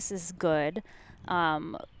why this is good,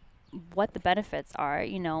 what the benefits are,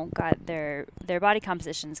 their body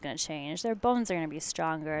composition is going to change, their bones are going to be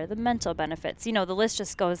stronger, the mental benefits, the list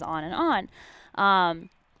just goes on and on.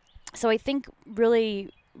 So I think really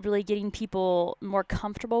getting people more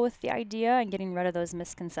comfortable with the idea and getting rid of those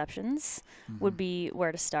misconceptions would be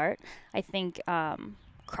where to start. I think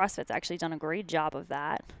CrossFit's actually done a great job of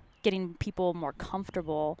that, getting people more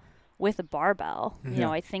comfortable with a barbell.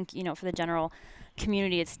 I think, for the general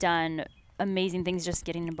community, it's done amazing things just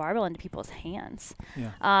getting a barbell into people's hands.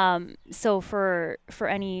 Yeah. So for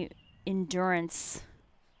any endurance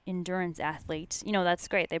athlete, that's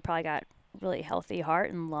great. They probably got really healthy heart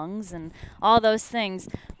and lungs and all those things,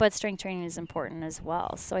 but strength training is important as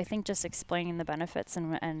well. So I think just explaining the benefits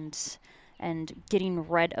and getting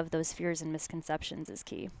rid of those fears and misconceptions is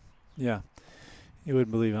key. Yeah. You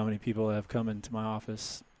wouldn't believe how many people have come into my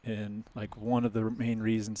office, and like one of the main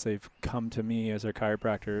reasons they've come to me as their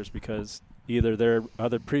chiropractor is because either their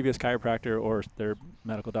other previous chiropractor or their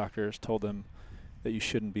medical doctors told them that you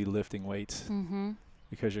shouldn't be lifting weights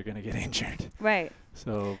because you're going to get injured. Right.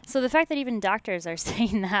 So the fact that even doctors are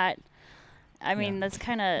saying that, I mean, it's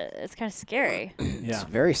kind of scary. It's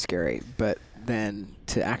very scary. But then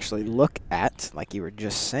to actually look at, like you were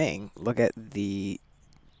just saying, look at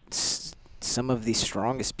some of the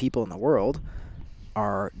strongest people in the world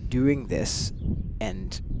are doing this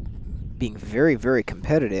and being very, very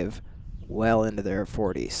competitive well into their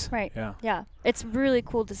 40s. Right. Yeah. It's really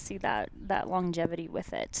cool to see that longevity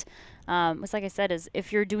with it. It's like I said, is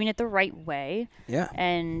if you're doing it the right way,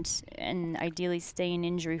 and ideally staying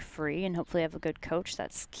injury free, and hopefully have a good coach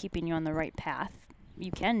that's keeping you on the right path,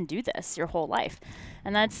 you can do this your whole life.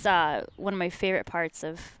 And that's one of my favorite parts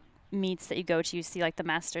of meets that you go to. You see like the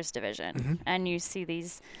masters division, and you see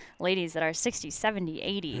these ladies that are 60, 70,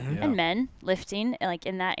 80, and men lifting like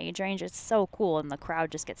in that age range. It's so cool, and the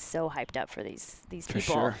crowd just gets so hyped up for these people.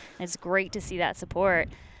 Sure. And it's great to see that support.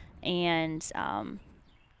 And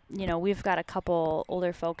we've got a couple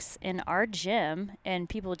older folks in our gym, and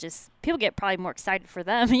people get probably more excited for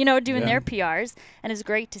them, doing their PRs, and it's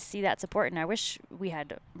great to see that support. And I wish we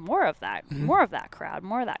had more of that, more of that crowd,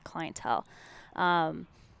 more of that clientele.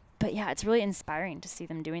 But yeah, it's really inspiring to see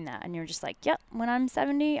them doing that. And you're just like, yep, when I'm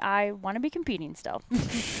 70, I want to be competing still.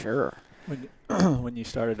 Sure. When you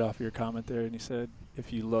started off your comment there and you said,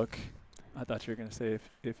 if you look, I thought you were going to say,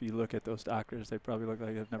 if you look at those doctors, they probably look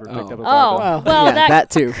like they've never picked up a barbell. Well, yeah,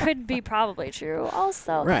 that too. Could be probably true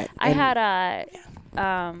also. Right. I had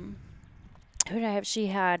who did I have? She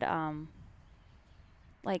had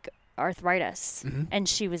like arthritis, and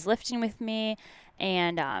she was lifting with me.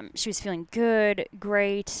 And she was feeling good,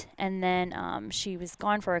 great, and then she was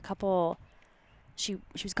gone for a couple. She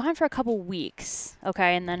was gone for a couple weeks,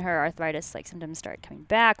 okay, and then her arthritis symptoms started coming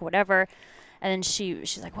back, whatever, and then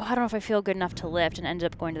she's like, well, I don't know if I feel good enough to lift, and ended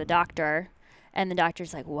up going to the doctor, and the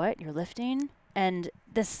doctor's like, what, you're lifting? And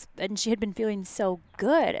she had been feeling so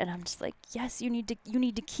good, and I'm just like, yes, you need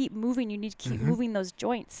to keep moving, you need to keep moving those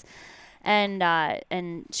joints, and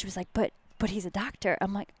she was like, but he's a doctor.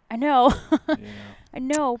 I'm like, I know. I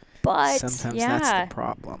know, but sometimes that's the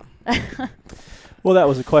problem. Well, that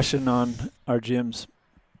was a question on our gym's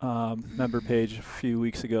member page a few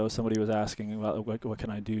weeks ago. Somebody was asking about what can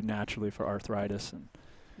I do naturally for arthritis, and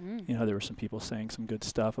there were some people saying some good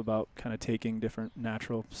stuff about kind of taking different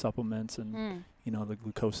natural supplements and the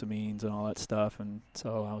glucosamines and all that stuff. And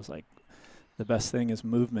so I was like, the best thing is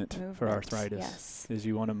movement for arthritis. Yes. Is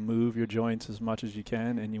you want to move your joints as much as you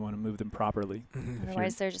can, and you want to move them properly.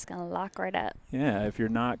 Otherwise, they're just gonna lock right up. Yeah, if you're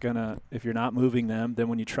not moving them, then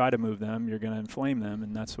when you try to move them, you're gonna inflame them,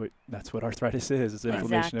 and that's what arthritis is. It's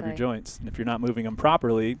inflammation of your joints. And if you're not moving them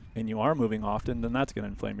properly, and you are moving often, then that's gonna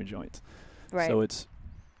inflame your joints. Right. So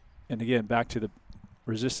and again, back to the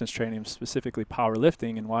resistance training, specifically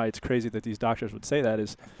powerlifting, and why it's crazy that these doctors would say that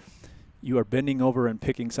is, you are bending over and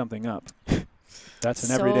picking something up. That's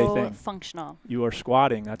an everyday thing. Functional. You are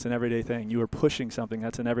squatting. That's an everyday thing. You are pushing something.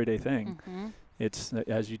 That's an everyday thing. Mm-hmm. It's,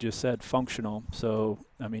 as you just said, functional. So,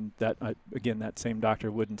 I mean, again, that same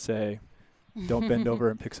doctor wouldn't say, don't bend over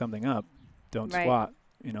and pick something up. Don't squat.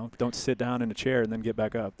 Don't sit down in a chair and then get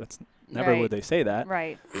back up. That's never would they say that.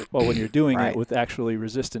 Right. Well, when you're doing it with actually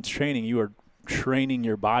resistance training, you are training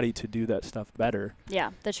your body to do that stuff better.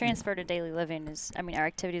 Yeah, the transfer to daily living our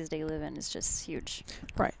activities of daily living is just huge.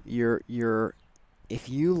 Right. If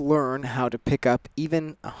you learn how to pick up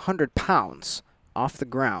even 100 pounds off the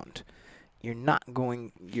ground, your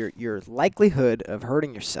likelihood of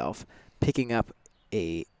hurting yourself picking up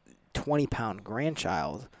a 20-pound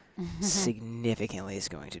grandchild significantly is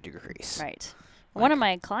going to decrease. Right. One of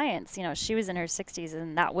my clients, she was in her 60s,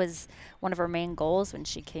 and that was one of her main goals when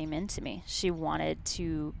she came into me. She wanted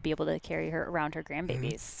to be able to carry her around her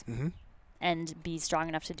grandbabies and be strong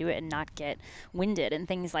enough to do it and not get winded and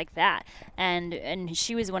things like that. And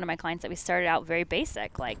she was one of my clients that we started out very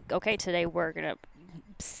basic, like, okay, today we're going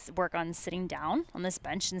to work on sitting down on this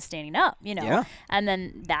bench and standing up, and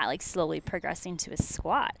then that like slowly progressing to a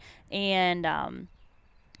squat. And,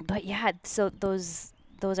 but yeah, so those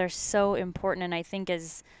are so important, and I think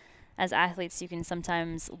as athletes you can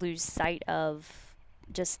sometimes lose sight of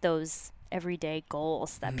just those everyday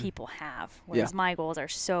goals that people have, whereas my goals are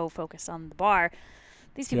so focused on the bar.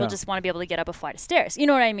 These people just want to be able to get up a flight of stairs, you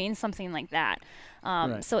know what I mean, something like that.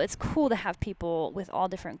 So it's cool to have people with all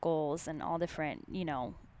different goals and all different,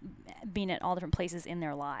 being at all different places in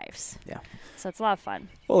their lives. Yeah. So it's a lot of fun.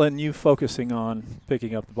 Well, and you focusing on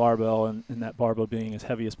picking up the barbell and that barbell being as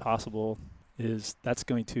heavy as possible, that's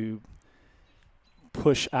going to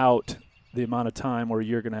push out the amount of time where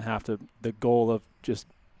you're going to have the goal of just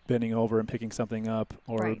bending over and picking something up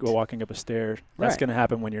or go walking up a stair. That's going to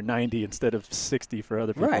happen when you're 90 instead of 60 for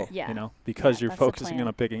other people, because you're focusing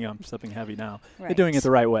on picking up something heavy now. Right. You're doing it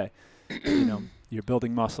the right way. You're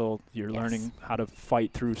building muscle. You're learning how to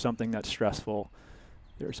fight through something that's stressful.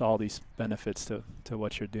 There's all these benefits to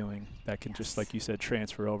what you're doing that can just, like you said,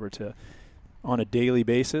 transfer over to on a daily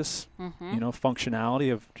basis,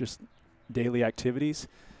 functionality of just daily activities,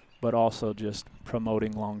 but also just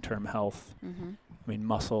promoting long-term health. I mean,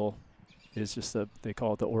 muscle is just they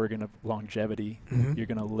call it the organ of longevity. You're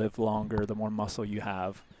going to live longer the more muscle you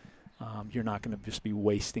have. You're not going to just be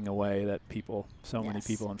wasting away that many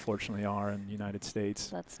people unfortunately are in the United States.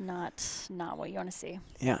 That's not what you want to see.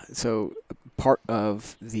 Yeah, so part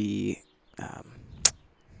of the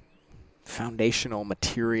foundational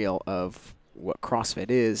material of what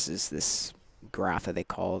CrossFit is this graph that they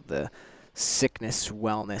call the sickness,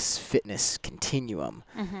 wellness, fitness continuum,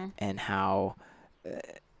 and how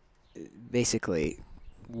basically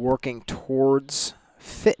working towards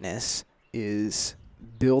fitness is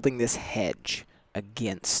building this hedge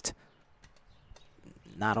against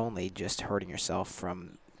not only just hurting yourself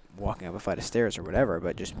from walking up a flight of stairs or whatever,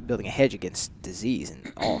 but just building a hedge against disease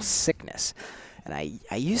and all sickness. And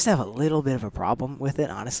I used to have a little bit of a problem with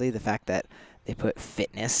it, honestly, the fact that they put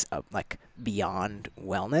fitness up like beyond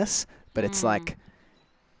wellness, but it's like,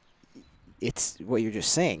 it's what you're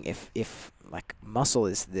just saying. If like muscle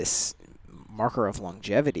is this marker of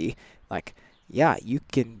longevity, like, yeah, you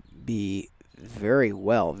can be very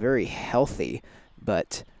well, very healthy,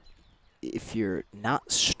 but if you're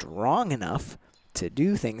not strong enough to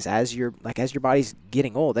do things as your body's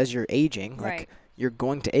getting old, as you're aging, like you're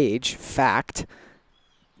going to age, fact,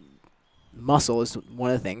 muscle is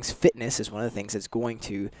one of the things, fitness is one of the things that's going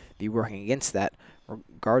to be working against that,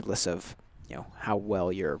 regardless of, how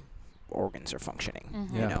well your organs are functioning.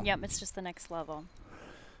 Yep, it's just the next level.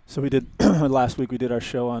 So we did, last week we did our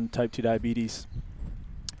show on type 2 diabetes,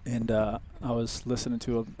 and I was listening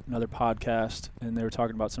to another podcast, and they were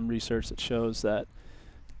talking about some research that shows that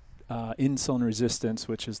insulin resistance,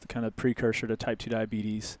 which is the kind of precursor to type 2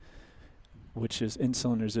 diabetes, which is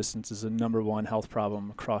insulin resistance, is the #1 health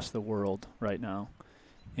problem across the world right now.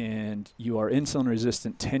 And you are insulin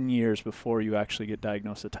resistant 10 years before you actually get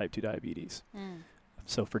diagnosed with type 2 diabetes.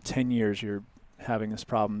 So for 10 years, you're having this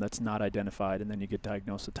problem that's not identified, and then you get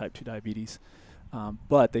diagnosed with type 2 diabetes.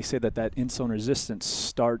 But they say that insulin resistance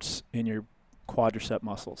starts in your quadricep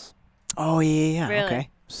muscles. Oh, yeah. Really? Okay.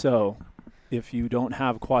 So if you don't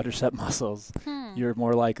have quadricep muscles, you're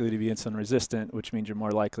more likely to be insulin resistant, which means you're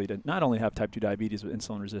more likely to not only have type 2 diabetes, but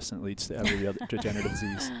insulin resistant leads to every other degenerative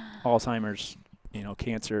disease, Alzheimer's,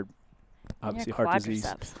 cancer, obviously heart disease.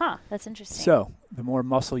 Huh, that's interesting. So the more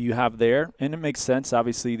muscle you have there, and it makes sense.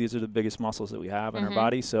 Obviously, these are the biggest muscles that we have in our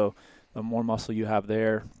body. So the more muscle you have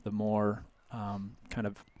there, the more kind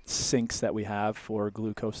of sinks that we have for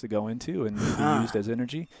glucose to go into and be used as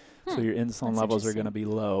energy. So your insulin levels are going to be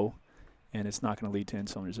low, and it's not going to lead to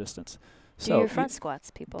insulin resistance. Do your front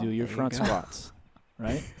squats, people. Do your front squats,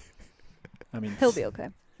 right? I mean, he'll be okay.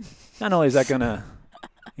 Not only is that going to,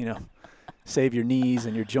 save your knees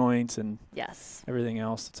and your joints and everything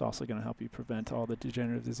else, it's also going to help you prevent all the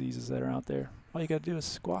degenerative diseases that are out there. All you got to do is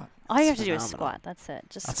squat. All you have to do is squat. That's it.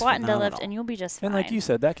 Just squat and deadlift, and you'll be just fine. And like you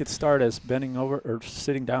said, that could start as bending over or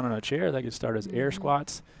sitting down on a chair. That could start as air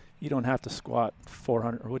squats. You don't have to squat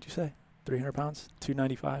 400, or what'd you say? 300 pounds?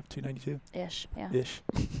 295, 292? Ish, yeah. Ish.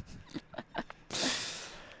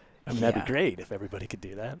 I mean, that'd be great if everybody could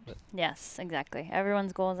do that. But yes, exactly.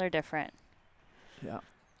 Everyone's goals are different. Yeah.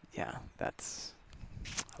 Yeah, I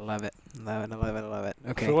love it. Love it.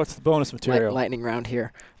 Okay. So what's the bonus material? Lightning round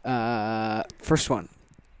here. First one.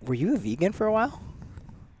 Were you a vegan for a while?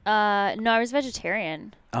 No, I was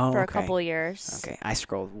vegetarian for a couple of years. Okay, I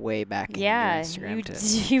scrolled way back in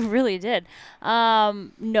Instagram. You really did.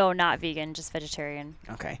 No, not vegan, just vegetarian.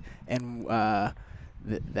 Okay, and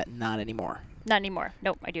that not anymore. Not anymore.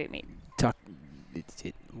 Nope, I do eat meat.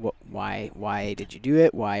 Why did you do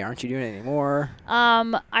it? Why aren't you doing it anymore?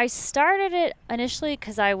 I started it initially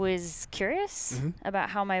because I was curious about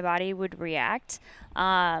how my body would react.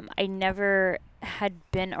 I never had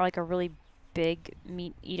been like a really big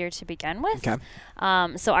meat eater to begin with. Okay.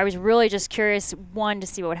 So I was really just curious, one, to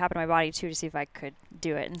see what would happen to my body, two, to see if I could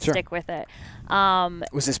do it and stick with it.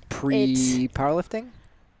 Was this pre-powerlifting?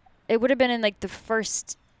 It would have been in like the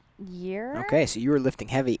first year. Okay, so you were lifting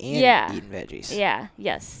heavy and eating veggies. Yeah.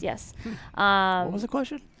 Yes. What was the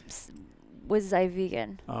question? Was I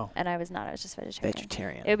vegan? Oh. And I was not. I was just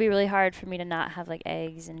vegetarian. It would be really hard for me to not have like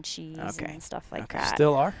eggs and cheese and stuff like that.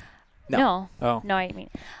 Still are? No. Oh. No, I eat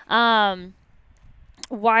meat.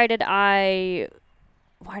 Why did I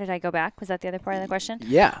go back? Was that the other part of the question?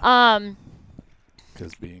 Yeah.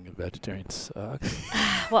 Because being a vegetarian sucks.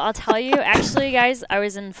 Well, I'll tell you. Actually, guys, I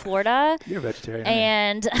was in Florida. You're a vegetarian.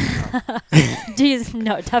 And geez,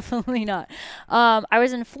 no, definitely not. I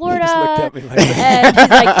was in Florida. You just looked at me like that. And he's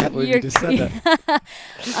like, when you just said that.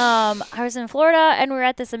 I was in Florida, and we were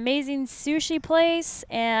at this amazing sushi place,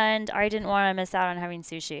 and I didn't want to miss out on having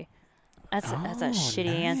sushi. That's a shitty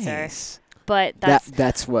answer. But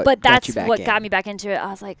that's what got me back into it. I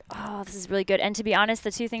was like, oh, this is really good. And to be honest,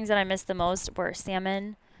 the two things that I missed the most were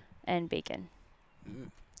salmon and bacon.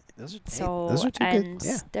 Those are two good.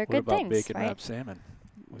 Yeah. They're what good about things, bacon right? wrapped salmon?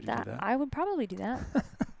 Would you do that? I would probably do that.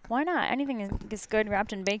 Why not? Anything is good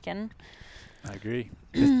wrapped in bacon. I agree.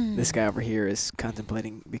 This guy over here is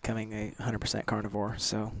contemplating becoming a 100% carnivore.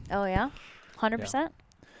 So. Oh yeah, 100%.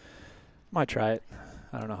 Might try it.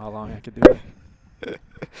 I don't know how long I could do it.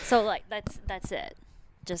 So like that's it,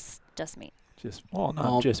 just meat.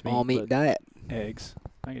 Not just meat. All meat diet. Eggs.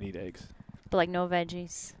 I can eat eggs. But like no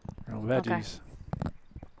veggies. No veggies. Okay.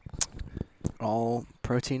 All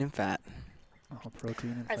protein and fat. All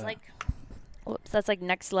protein and That's fat. that's like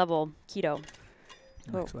next level keto.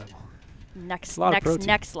 Next level. Next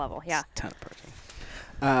level. Yeah. It's a ton of protein.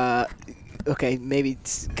 Okay, maybe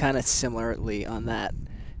it's kind of similarly on that.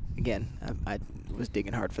 Again, I was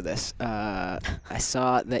digging hard for this. I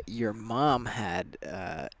saw that your mom had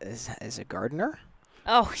is a gardener.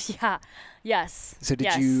 Oh yeah, yes. So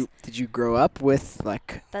did you grow up with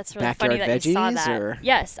like that's really backyard funny that veggies you saw that. Or?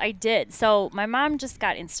 Yes, I did. So my mom just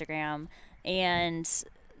got Instagram, and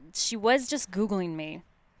she was just Googling me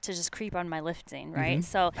to just creep on my lifting, right?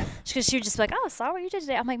 So because she would just be like, oh, saw what you did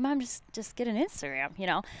today. I'm like, Mom, just get an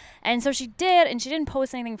Instagram, And so she did, and she didn't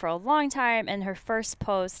post anything for a long time. And her first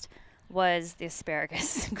post was the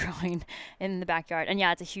asparagus growing in the backyard. And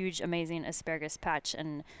yeah, it's a huge, amazing asparagus patch,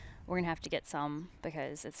 and we're going to have to get some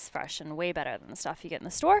because it's fresh and way better than the stuff you get in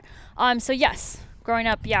the store. So yes, growing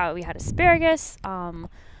up, yeah, we had asparagus,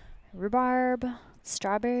 rhubarb,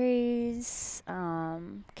 strawberries,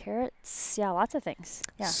 carrots, yeah, lots of things.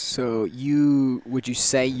 Yeah. So would you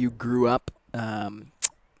say you grew up a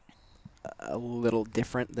little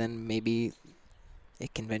different than maybe a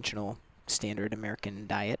conventional standard American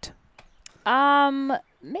diet?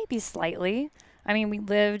 Maybe slightly. I mean, we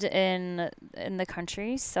lived in the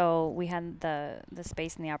country, so we had the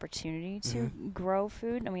space and the opportunity to grow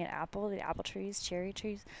food, and we had apple trees, cherry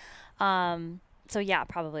trees. So yeah,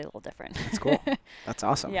 probably a little different. That's cool. That's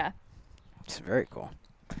awesome. Yeah. It's very cool.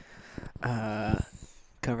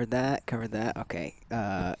 Covered that. Okay.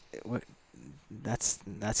 What? That's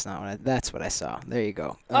not what that's what I saw. There you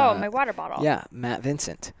go. My water bottle. Yeah, Matt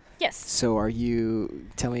Vincent. Yes. So are you?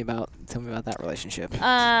 Tell me about that relationship.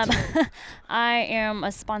 I am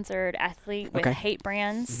a sponsored athlete with Okay. Hate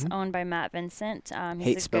Brands, owned by Matt Vincent.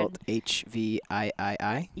 Hate spelled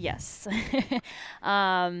HVIII. Yes.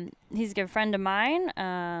 He's a good friend of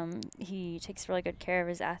mine. He takes really good care of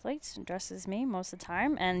his athletes and dresses me most of the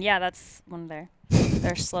time. And yeah, that's one of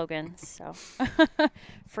their slogans. So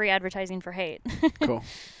free advertising for hate.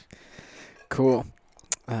 Cool.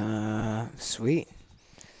 Sweet.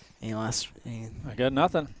 I got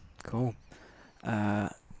nothing. Cool.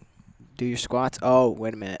 Do your squats. Oh,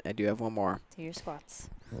 wait a minute. I do have one more. Do your squats.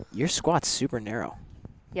 Your squat's super narrow.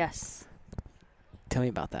 Yes. Tell me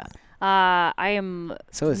about that. I am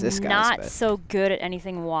So is this guy's. not so good at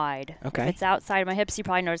anything wide. Okay. If it's outside my hips, you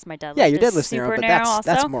probably notice my deadlift. Yeah, your is deadlift's narrow, super but narrow that's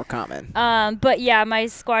also. more common. But yeah, my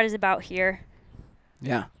squat is about here.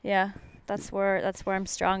 Yeah. Yeah, that's where I'm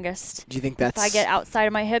strongest. Do you think that's? If I get outside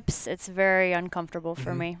of my hips, it's very uncomfortable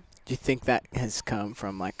for me. Do you think that has come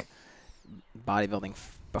from like bodybuilding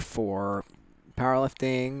before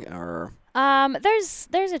powerlifting, or? There's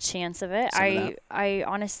a chance of it. Some of that. I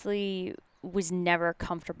honestly was never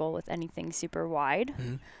comfortable with anything super wide.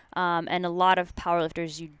 And a lot of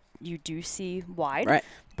powerlifters you do see wide. Right.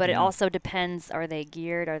 But it also depends, are they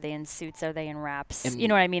geared, are they in suits, are they in wraps? And you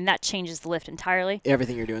know what I mean? That changes the lift entirely.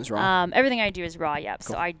 Everything you're doing is raw. Everything I do is raw, yep.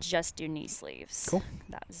 Cool. So I just do knee sleeves. Cool.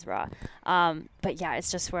 That is raw. But yeah,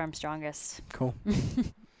 it's just where I'm strongest. Cool.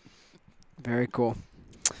 Very cool.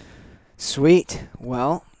 Sweet.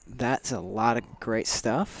 Well, that's a lot of great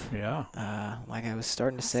stuff. Yeah. Like I was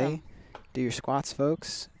starting to Awesome. say, do your squats,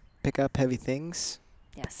 folks. Pick up heavy things.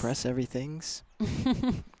 Yes. Press everythings.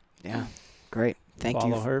 Yeah. Great. Thank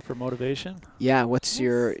you. Follow her for motivation. Yeah. What's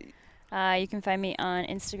your? You can find me on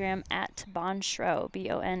Instagram at Bonschro,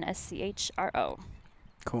 BONSCHRO.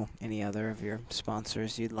 Cool. Any other of your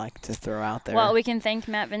sponsors you'd like to throw out there? Well, we can thank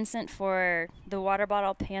Matt Vincent for the water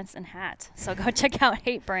bottle, pants, and hat. So go check out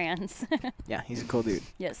Hate Brands. Yeah, he's a cool dude.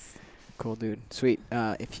 Yes. Cool dude. Sweet.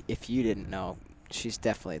 If you didn't know, she's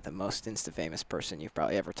definitely the most Insta-famous person you've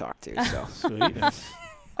probably ever talked to. So. Sweet.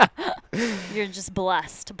 You're just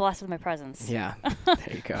blessed with my presence. Yeah. There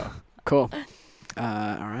you go. Cool. All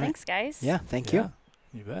right. Thanks, guys. Yeah. Thank you.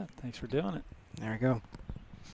 You bet. Thanks for doing it. There we go.